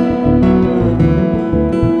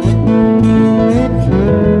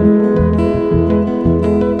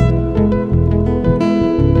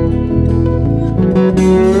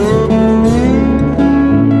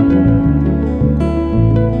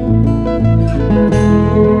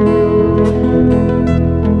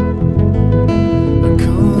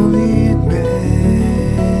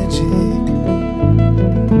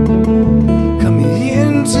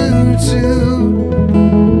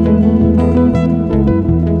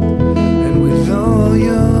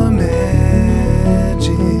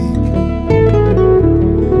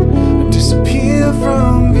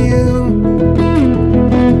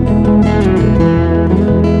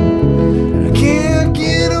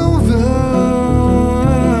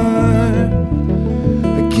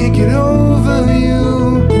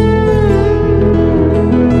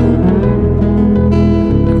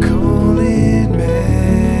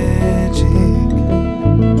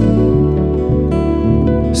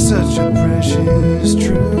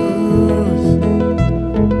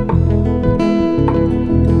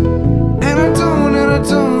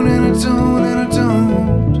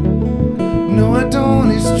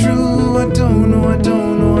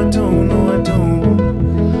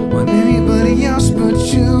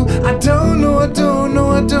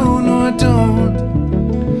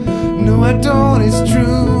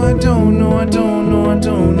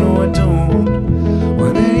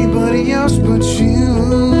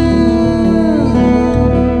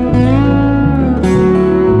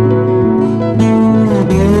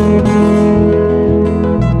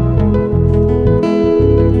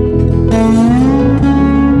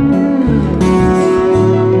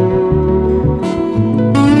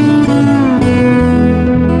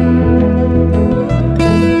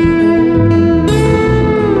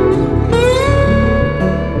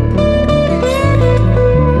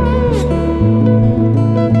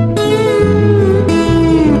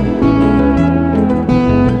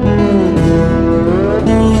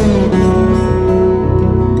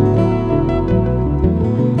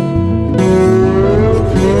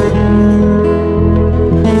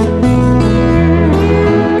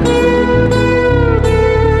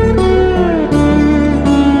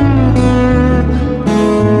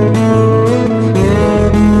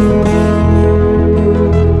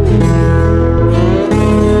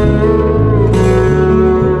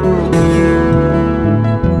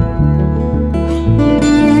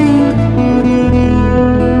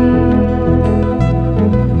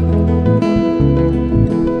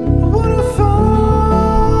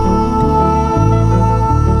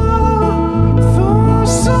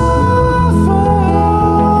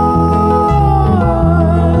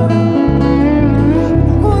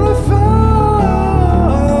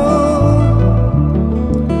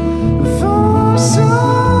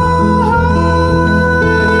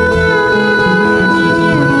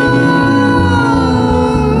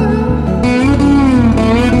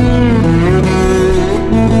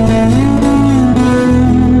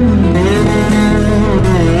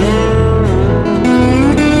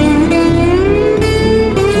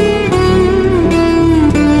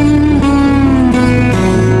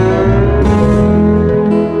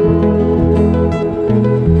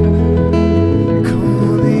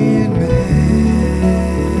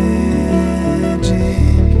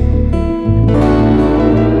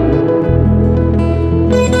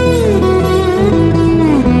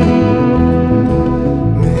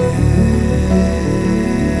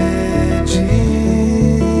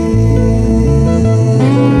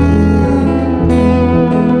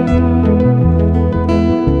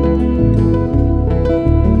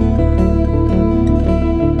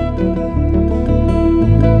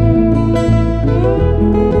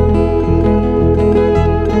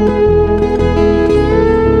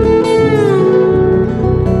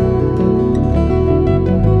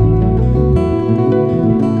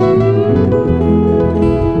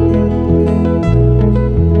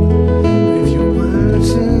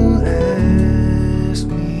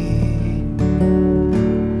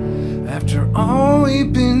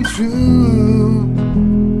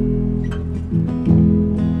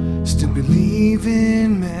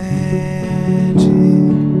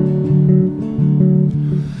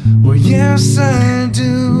 yes I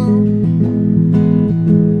do.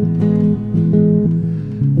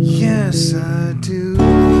 Yes I do.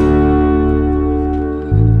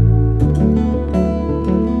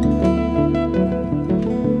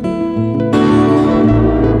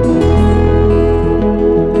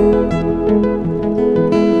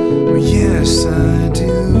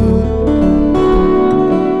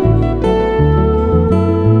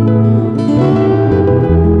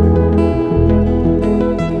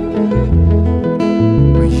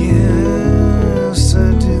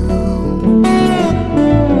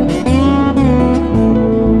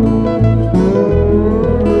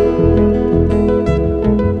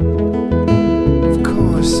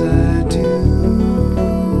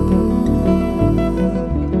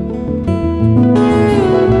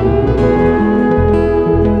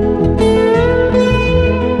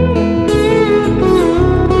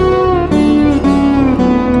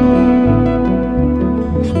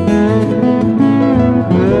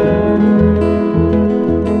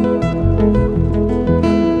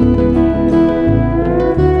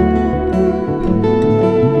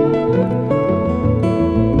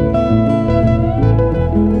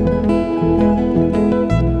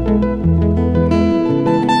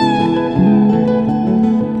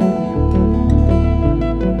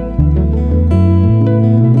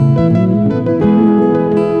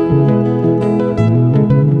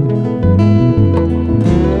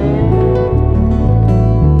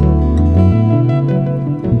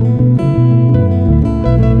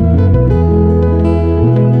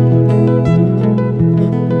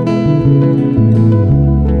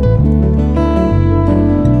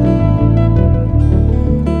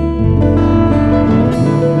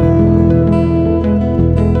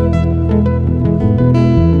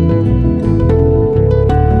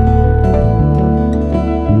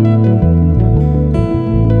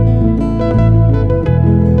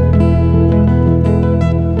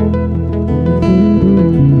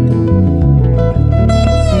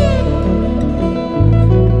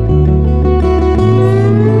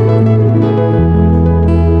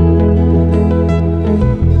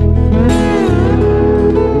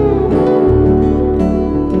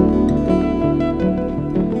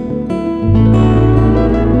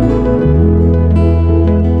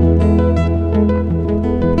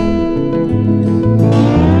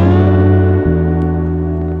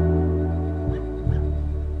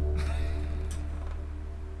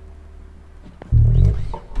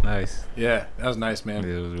 was nice, man.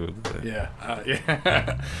 Yeah, it was really good.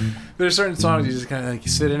 Yeah. There's certain songs you just kind of like,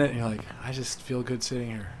 you sit in it and you're like, I just feel good sitting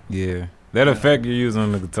here. Yeah. That effect you use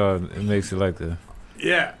on the guitar, it makes it like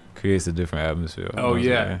creates a different atmosphere. Oh,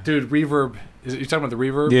 yeah. Dude, reverb. You talking about the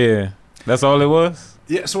reverb? Yeah. That's all it was?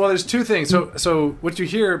 Yeah, so there's two things. So what you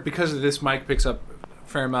hear, because of this mic picks up a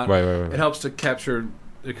fair amount, Right. it helps to capture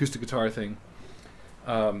the acoustic guitar thing.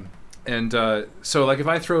 So like if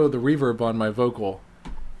I throw the reverb on my vocal,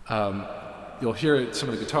 you'll hear some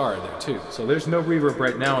of the guitar there too. So there's no reverb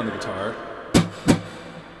right now on the guitar,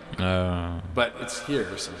 but it's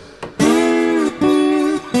here. So.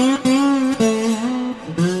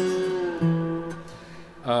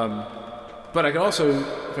 But I can also,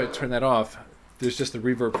 if I turn that off, there's just the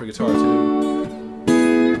reverb for guitar too.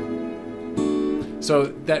 So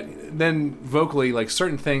that then vocally, like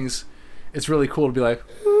certain things, it's really cool to be like.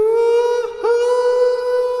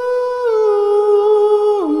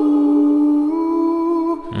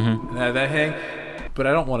 And have that hang, but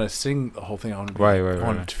I don't want to sing the whole thing. I want to I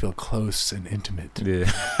want it to feel close and intimate.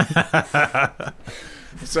 Yeah.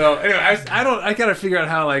 So anyway, I gotta figure out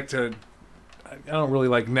how I don't really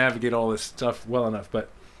navigate all this stuff well enough, but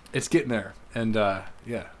it's getting there. And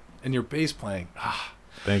yeah, and your bass playing.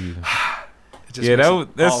 Thank you. Yeah,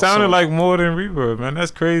 that sounded like more than reverb, man.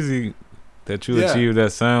 That's crazy that you achieved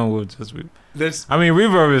that sound with just. I mean,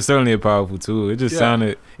 reverb is certainly a powerful tool. It just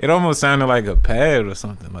sounded. It almost sounded like a pad or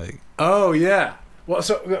something like. Oh yeah. Well,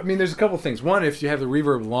 so I mean, there's a couple things. One, if you have the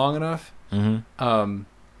reverb long enough,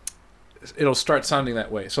 it'll start sounding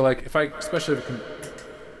that way. So like, especially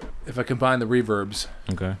if I combine the reverbs.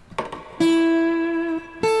 Okay.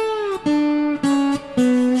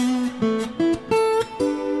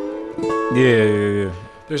 Yeah.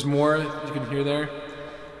 There's more you can hear there.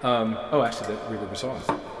 Actually, that reverb is off.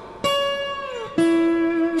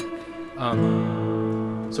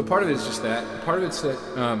 So part of it's just that. Part of it's that.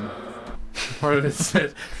 Part of it's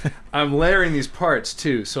that I'm layering these parts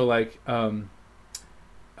too. So like,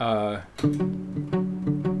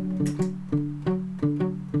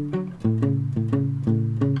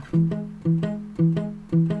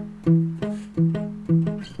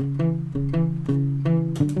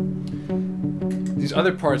 these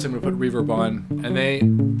other parts I'm gonna put reverb on,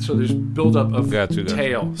 and so there's buildup of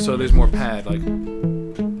tail. So there's more pad like.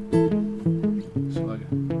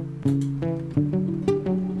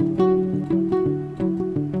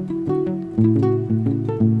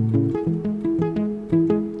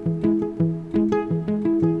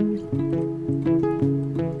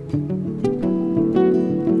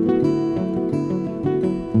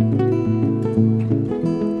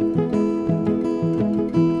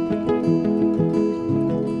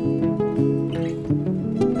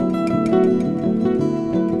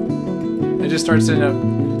 Starts to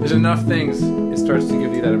there's enough things, it starts to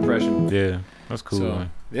give you that impression. Yeah, that's cool,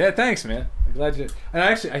 man. Yeah, thanks, man. I'm glad you. And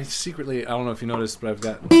I secretly, I don't know if you noticed, but I've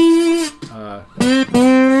got there's a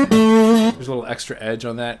little extra edge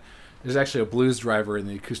on that. There's actually a blues driver in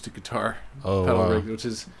the acoustic guitar pedal rig, which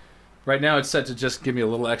is right now it's set to just give me a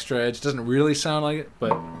little extra edge. It doesn't really sound like it,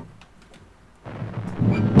 but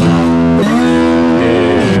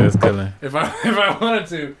yeah, that's killing. If I wanted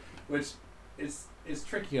to, which it's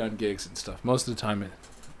tricky on gigs and stuff. Most of the time,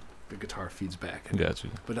 the guitar feeds back. Got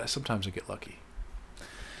you. But sometimes I get lucky.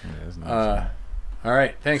 Yeah, that's nice. All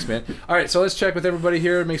right, thanks, man. All right, so let's check with everybody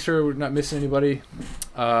here. Make sure we're not missing anybody.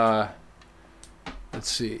 Let's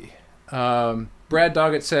see. Brad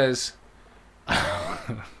Doggett says,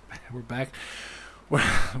 "We're back.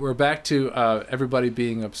 We're back to everybody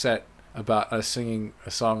being upset about us singing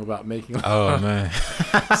a song about making love." Oh man.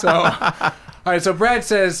 So, all right. So Brad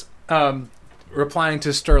says. Replying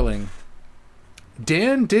to Sterling,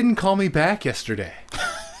 Dan didn't call me back yesterday.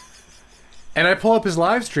 And I pull up his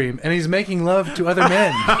live stream, and he's making love to other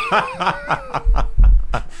men.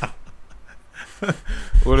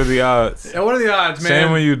 What are the odds? Yeah, what are the odds, man?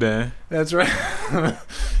 Same with you, Dan. That's right.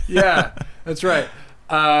 Yeah, that's right.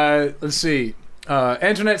 Let's see.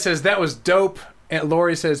 Antoinette says, that was dope. Aunt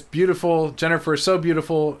Lori says, beautiful. Jennifer, so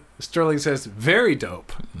beautiful. Sterling says, very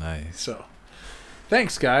dope. Nice. So...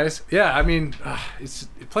 thanks, guys. Yeah, I mean, it's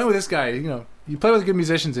playing with this guy. You play with good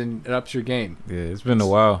musicians and it ups your game. Yeah, it's been a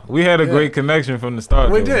while. We had a great connection from the start.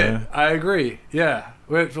 We did. Man. I agree. Yeah,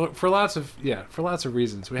 for lots of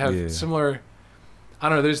reasons. We have similar. I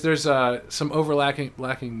don't know. There's some overly lacking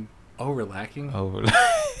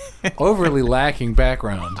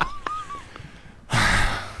background.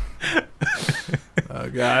 Oh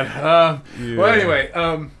God. Well, anyway.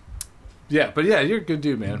 Yeah, but yeah, you're a good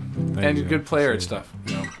dude, man, and you're a good player and stuff.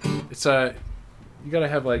 It's you gotta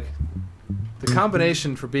have the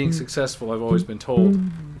combination for being successful. I've always been told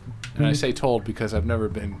And I say told because I've never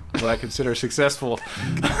been what I consider successful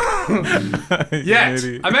yet.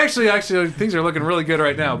 I'm actually things are looking really good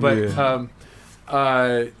right now. But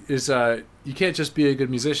you can't just be a good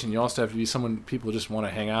musician. You also have to be someone people just want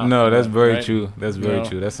to hang out. No, that's very right? true. That's very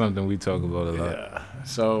true. That's something we talk about a lot. Yeah.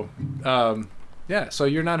 So, so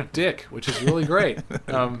you're not a dick, which is really great.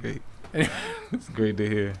 Great. Anyway. It's great to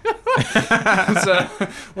hear. So,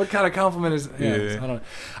 what kind of compliment is? Yeah, I don't know.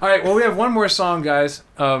 All right. Well, we have one more song, guys.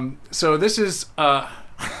 So this is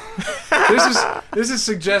this is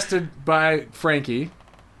suggested by Frankie,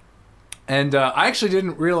 and I actually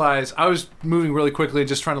didn't realize I was moving really quickly,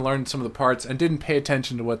 just trying to learn some of the parts, and didn't pay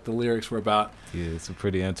attention to what the lyrics were about. Yeah, it's a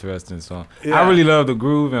pretty interesting song. Yeah. I really love the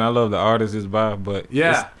groove, and I love the artist it's by. But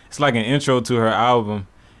it's like an intro to her album,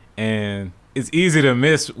 and it's easy to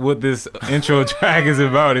miss what this intro track is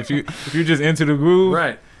about. If you just into the groove,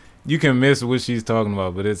 right, you can miss what she's talking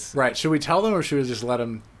about. But it's right. Should we tell them, or should we just let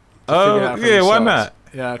them? Figure it out for yeah, themselves? why not?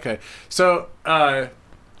 Yeah, okay. So at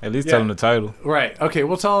least tell them the title. Right. Okay,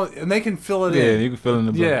 we'll tell them, and they can fill it in. Yeah, you can fill in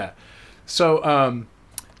the book. Yeah. So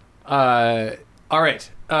all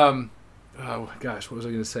right. Oh gosh, what was I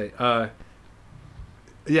going to say?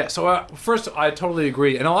 Yeah. So first, I totally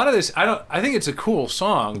agree, and a lot of this, I think it's a cool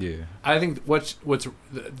song. Yeah. I think what's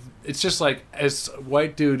it's just like as a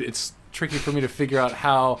white dude, it's tricky for me to figure out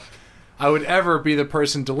how I would ever be the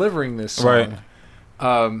person delivering this song.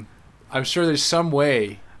 Right. I'm sure there's some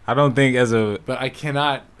way. I don't think but I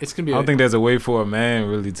cannot. It's gonna be. I don't think there's a way for a man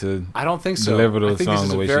really to. I don't think so. Deliver the song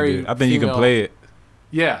the way she did. I think you can play it.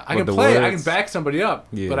 Yeah, I can play it. I can words. back somebody up,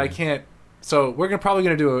 Yeah. but I can't. So we're probably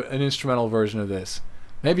gonna do an instrumental version of this.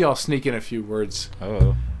 Maybe I'll sneak in a few words.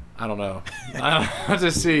 Oh. I don't know. I'll have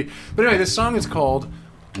to see. But anyway, this song is called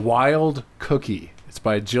 "Wild Cookie." It's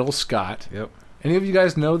by Jill Scott. Yep. Any of you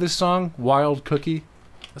guys know this song, "Wild Cookie"?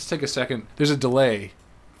 Let's take a second. There's a delay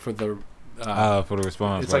for the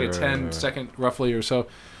response. it's like a 10-second roughly or so.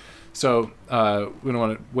 So we don't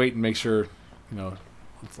want to wait and make sure,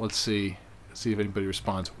 let's see if anybody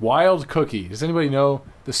responds. Wild Cookie. Does anybody know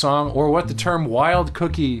the song or what the term wild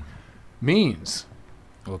cookie means?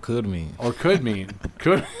 Or could mean.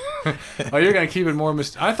 Could. Oh, you're going to keep it more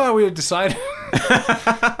I thought we had decided.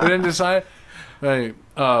 We didn't decide. Right.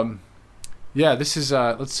 Yeah, this is,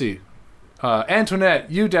 let's see. Antoinette,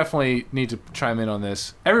 you definitely need to chime in on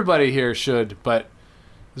this. Everybody here should, but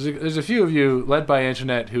there's a few of you, led by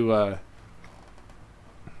Antoinette, who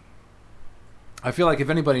I feel like if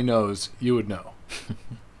anybody knows, you would know.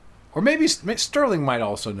 Or maybe Sterling might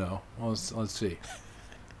also know. Well, let's see.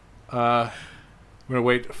 We're going to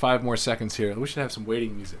wait 5 more seconds here. We should have some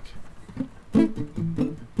waiting music.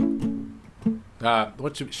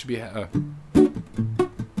 What should be... Yeah.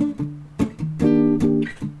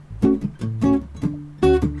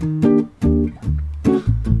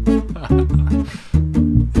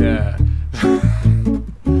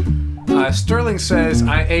 Sterling says,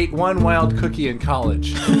 I ate one wild cookie in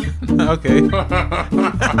college. Okay.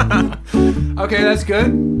 Okay, that's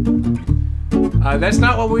good. That's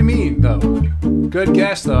not what we mean, though. Good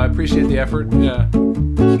guess, though. I appreciate the effort. Yeah.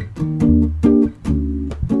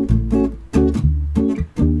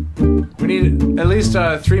 We need at least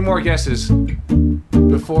 3 more guesses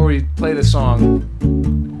before we play the song.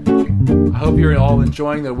 I hope you're all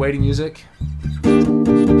enjoying the waiting music.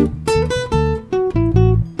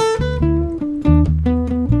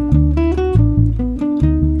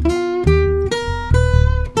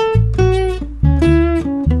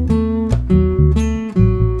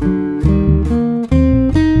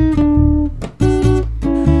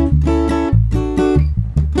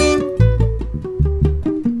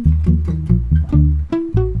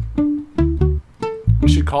 We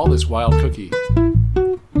should call this Wild Cookie.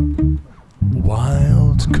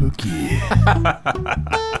 Wild Cookie.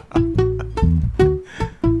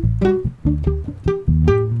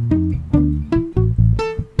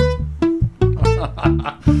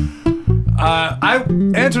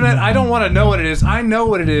 Antoinette, I don't want to know what it is. I know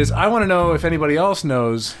what it is. I want to know if anybody else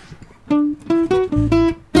knows.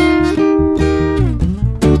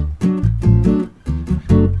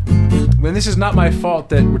 When this is not my fault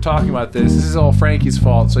that we're talking about this. This is all Frankie's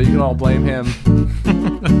fault, so you can all blame him.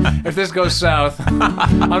 If this goes south,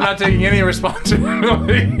 I'm not taking any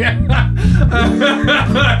responsibility.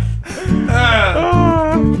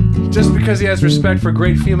 Just because he has respect for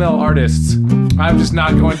great female artists, I'm just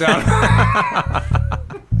not going down.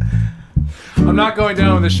 I'm not going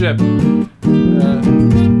down with the ship.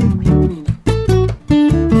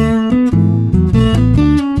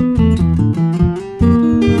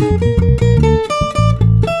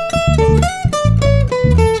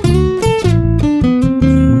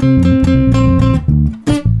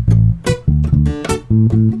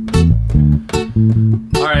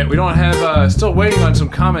 don't have. Still waiting on some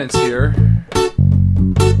comments here.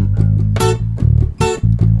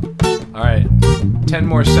 All right, 10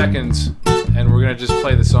 more seconds, and we're gonna just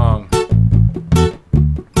play the song.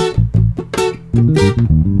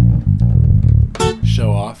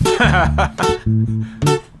 Show off.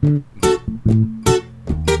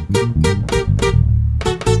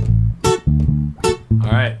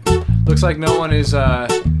 All right. Looks like no one is.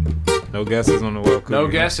 No guesses on the Wild Cookie. No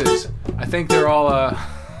guesses. I think they're all.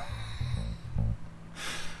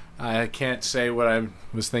 I can't say what I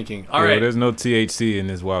was thinking. All right. There's no THC in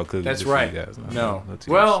this Wild Cookie. That's right. Guys. No. THC.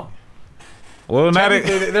 Well, not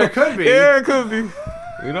it. There could be. Yeah, it could be.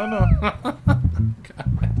 We don't know.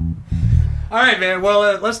 All right, man.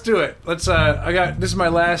 Well, let's do it. Let's. This is my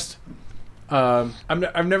last.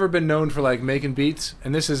 I've never been known for like making beats,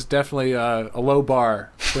 and this is definitely a low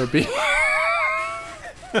bar for a beat.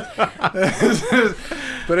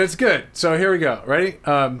 But it's good. So here we go. Ready?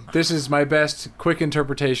 This is my best quick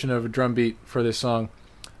interpretation of a drum beat for this song.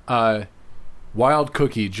 Wild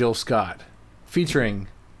Cookie, Jill Scott, featuring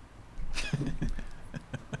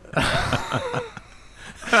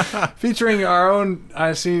our own.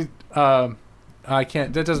 I see. I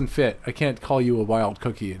can't. That doesn't fit. I can't call you a wild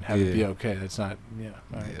cookie and have it be okay. That's not. Yeah.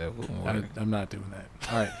 All right. That wouldn't work. I'm not doing that.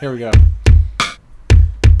 All right. Here we go.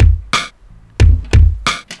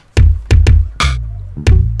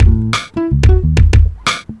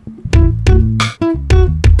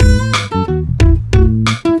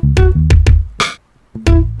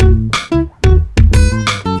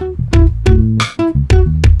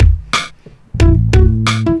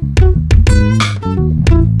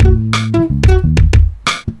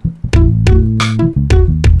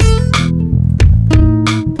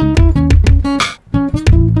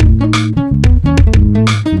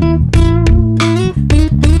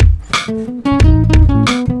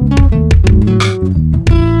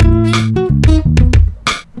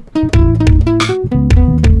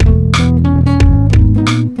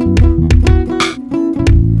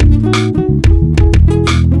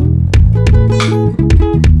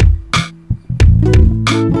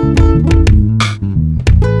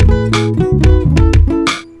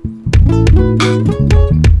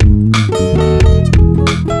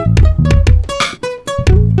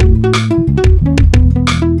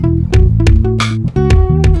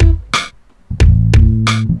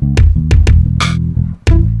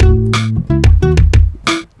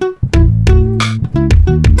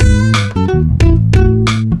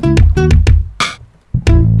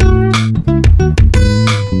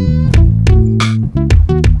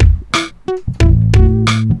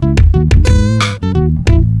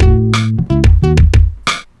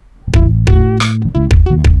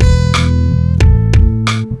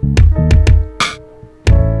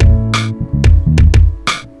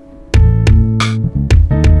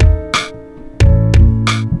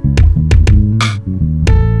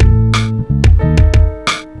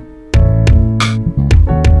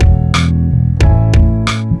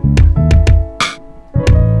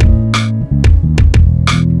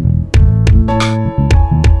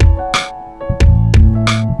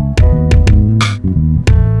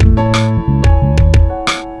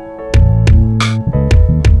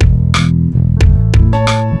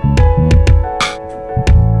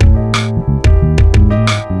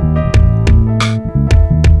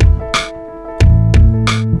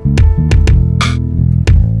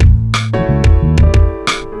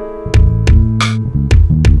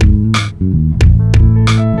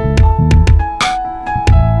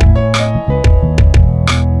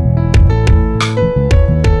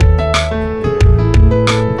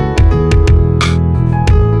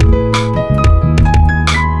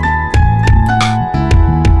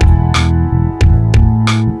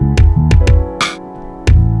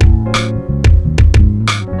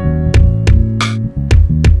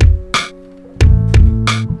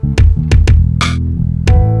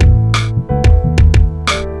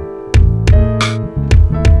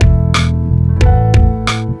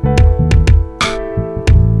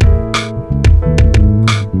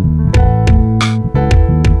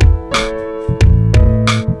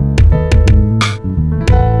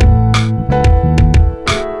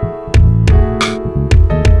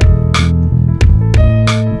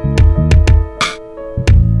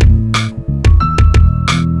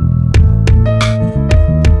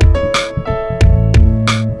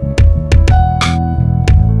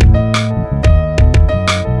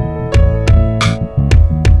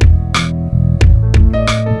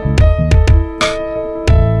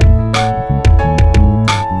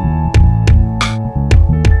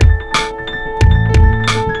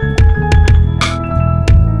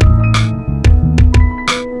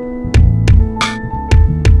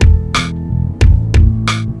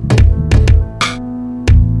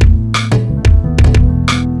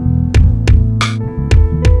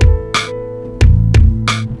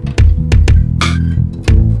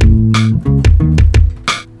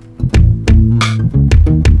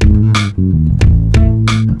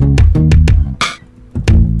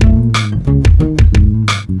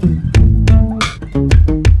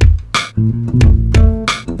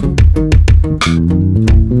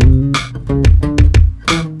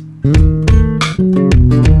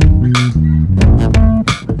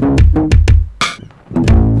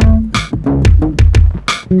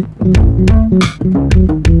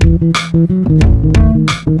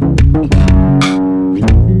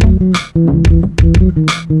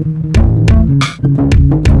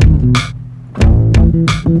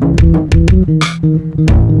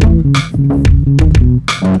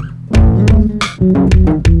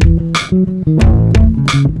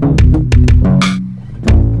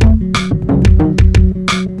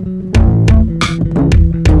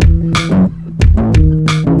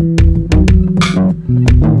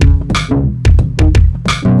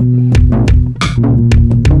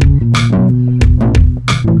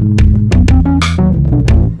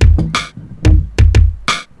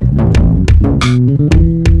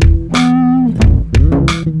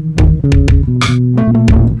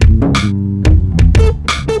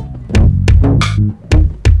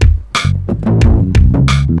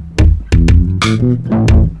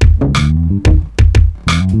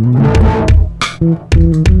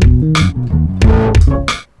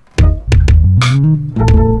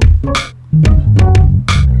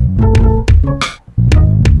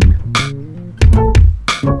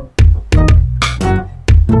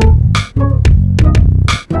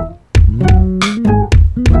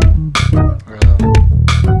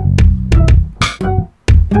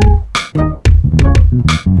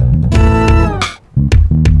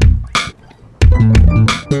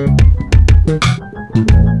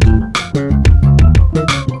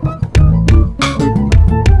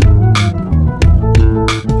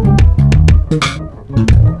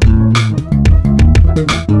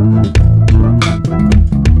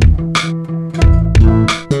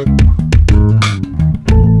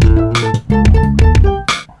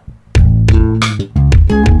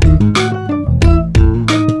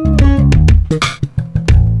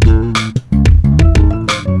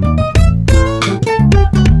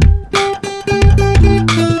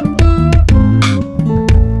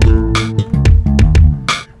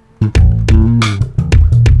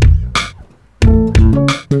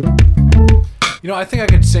 I think I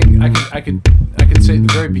could sing. I could say at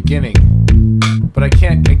the very beginning, but I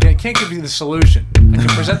can't give you the solution. I can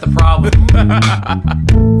present the problem.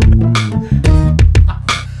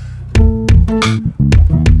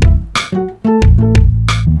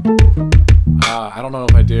 I don't know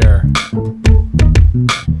if I dare.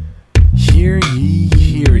 Hear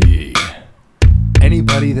ye.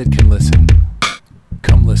 Anybody that can listen,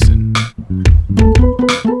 come listen.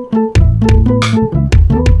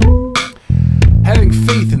 Having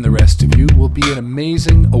faith in the rest of you will be an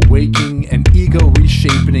amazing awakening and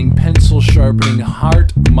ego-reshaping, pencil-sharpening,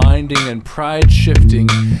 heart-minding, and pride-shifting,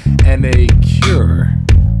 and a cure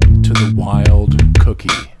to the wild cookie.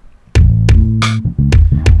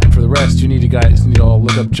 And for the rest, you need to all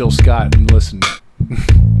look up Jill Scott and listen.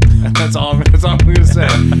 That's all I'm going to say.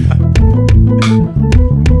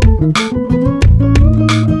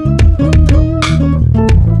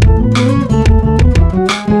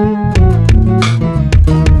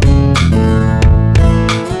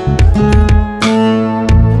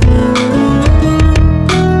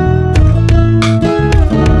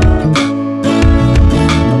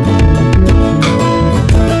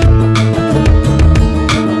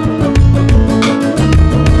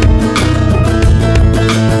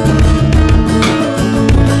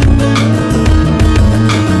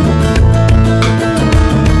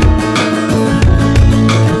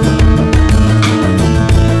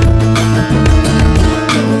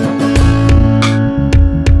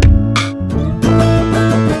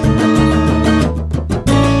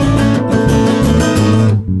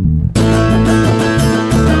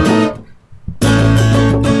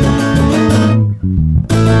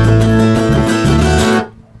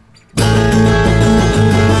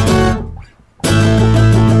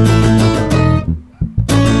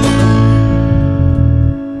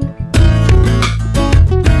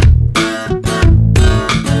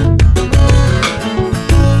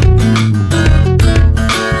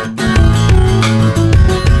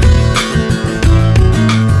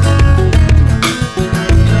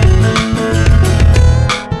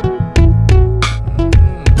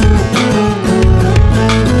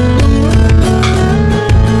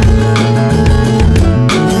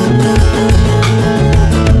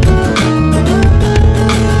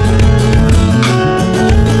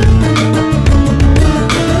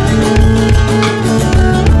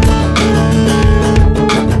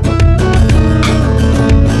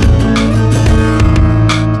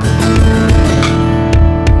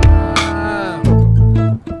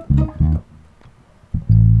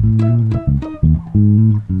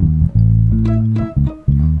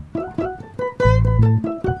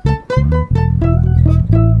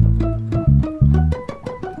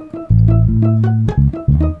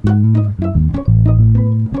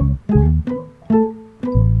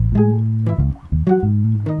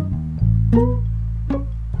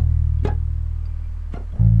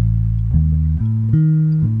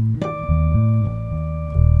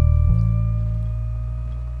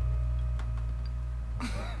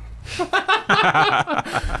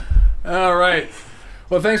 All right.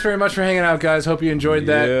 Well, thanks very much for hanging out, guys. Hope you enjoyed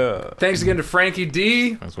that. Yeah. Thanks again to Frankie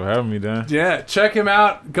D. Thanks for having me, Dan. Yeah, check him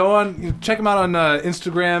out. Check him out on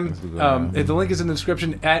Instagram. The link is in the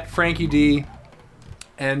description at Frankie D.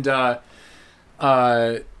 And let's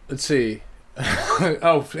see.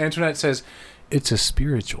 Oh, Antoinette says it's a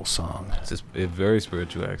spiritual song. It's very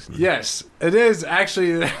spiritual, actually. Yes, it is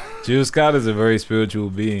actually. Jill Scott is a very spiritual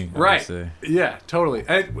being. Right. I would say. Yeah, totally.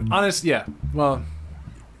 Yeah. Well,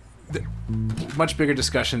 much bigger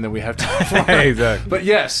discussion than we have time for. Exactly. But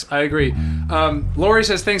yes, I agree. Lori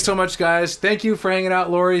says, thanks so much, guys. Thank you for hanging out,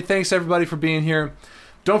 Lori. Thanks, everybody, for being here.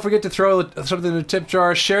 Don't forget to throw something in the tip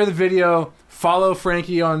jar. Share the video. Follow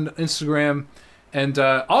Frankie on Instagram. And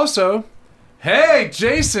also, hey,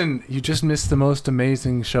 Jason, you just missed the most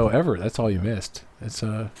amazing show ever. That's all you missed. It's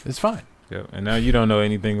fine. Yep. And now you don't know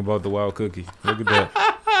anything about the wild cookie. Look at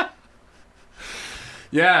that.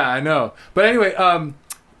 Yeah, I know. But anyway,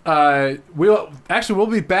 we'll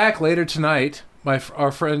be back later tonight. My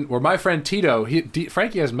friend Tito.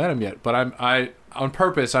 Frankie hasn't met him yet, but I on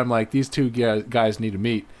purpose I'm like, these two guys need to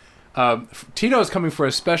meet. Tito is coming for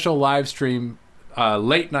a special live stream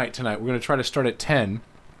late night tonight. We're going to try to start at 10.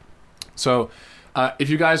 So if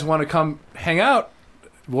you guys want to come hang out,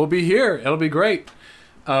 we'll be here. It'll be great.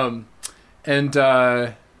 Jason,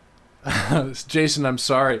 I'm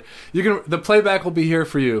sorry. The playback will be here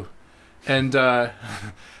for you. And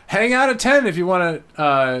hang out at 10 if you want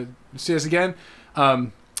to see us again.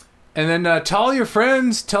 And then tell all your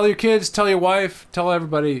friends, tell your kids, tell your wife, tell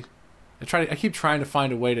everybody. I keep trying to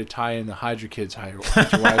find a way to tie in the hide your kids, hide your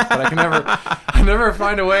wife, but I never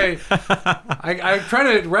find a way. I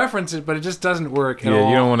try to reference it, but it just doesn't work at all.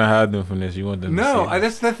 You don't want to hide them from this. You want them to see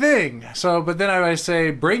that's the thing. So, but then I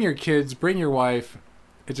say, bring your kids, bring your wife.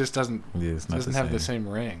 It just doesn't. Yeah, it's not doesn't have the same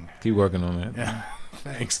ring. Keep working on that. Yeah.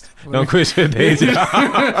 Thanks. Don't quit your day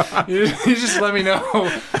job. you just let me know.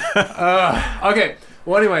 Okay.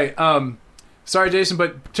 Well, anyway, sorry, Jason,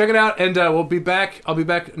 but check it out, and we'll be back. I'll be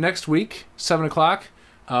back next week, 7:00,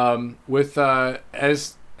 with a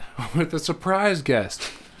surprise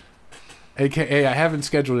guest. AKA, I haven't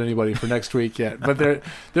scheduled anybody for next week yet, but they're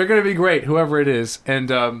going to be great, whoever it is.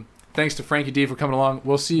 And thanks to Frankie D for coming along.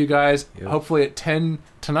 We'll see you guys hopefully at 10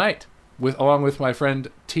 tonight, along with my friend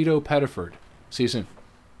Tito Pettiford. See you soon.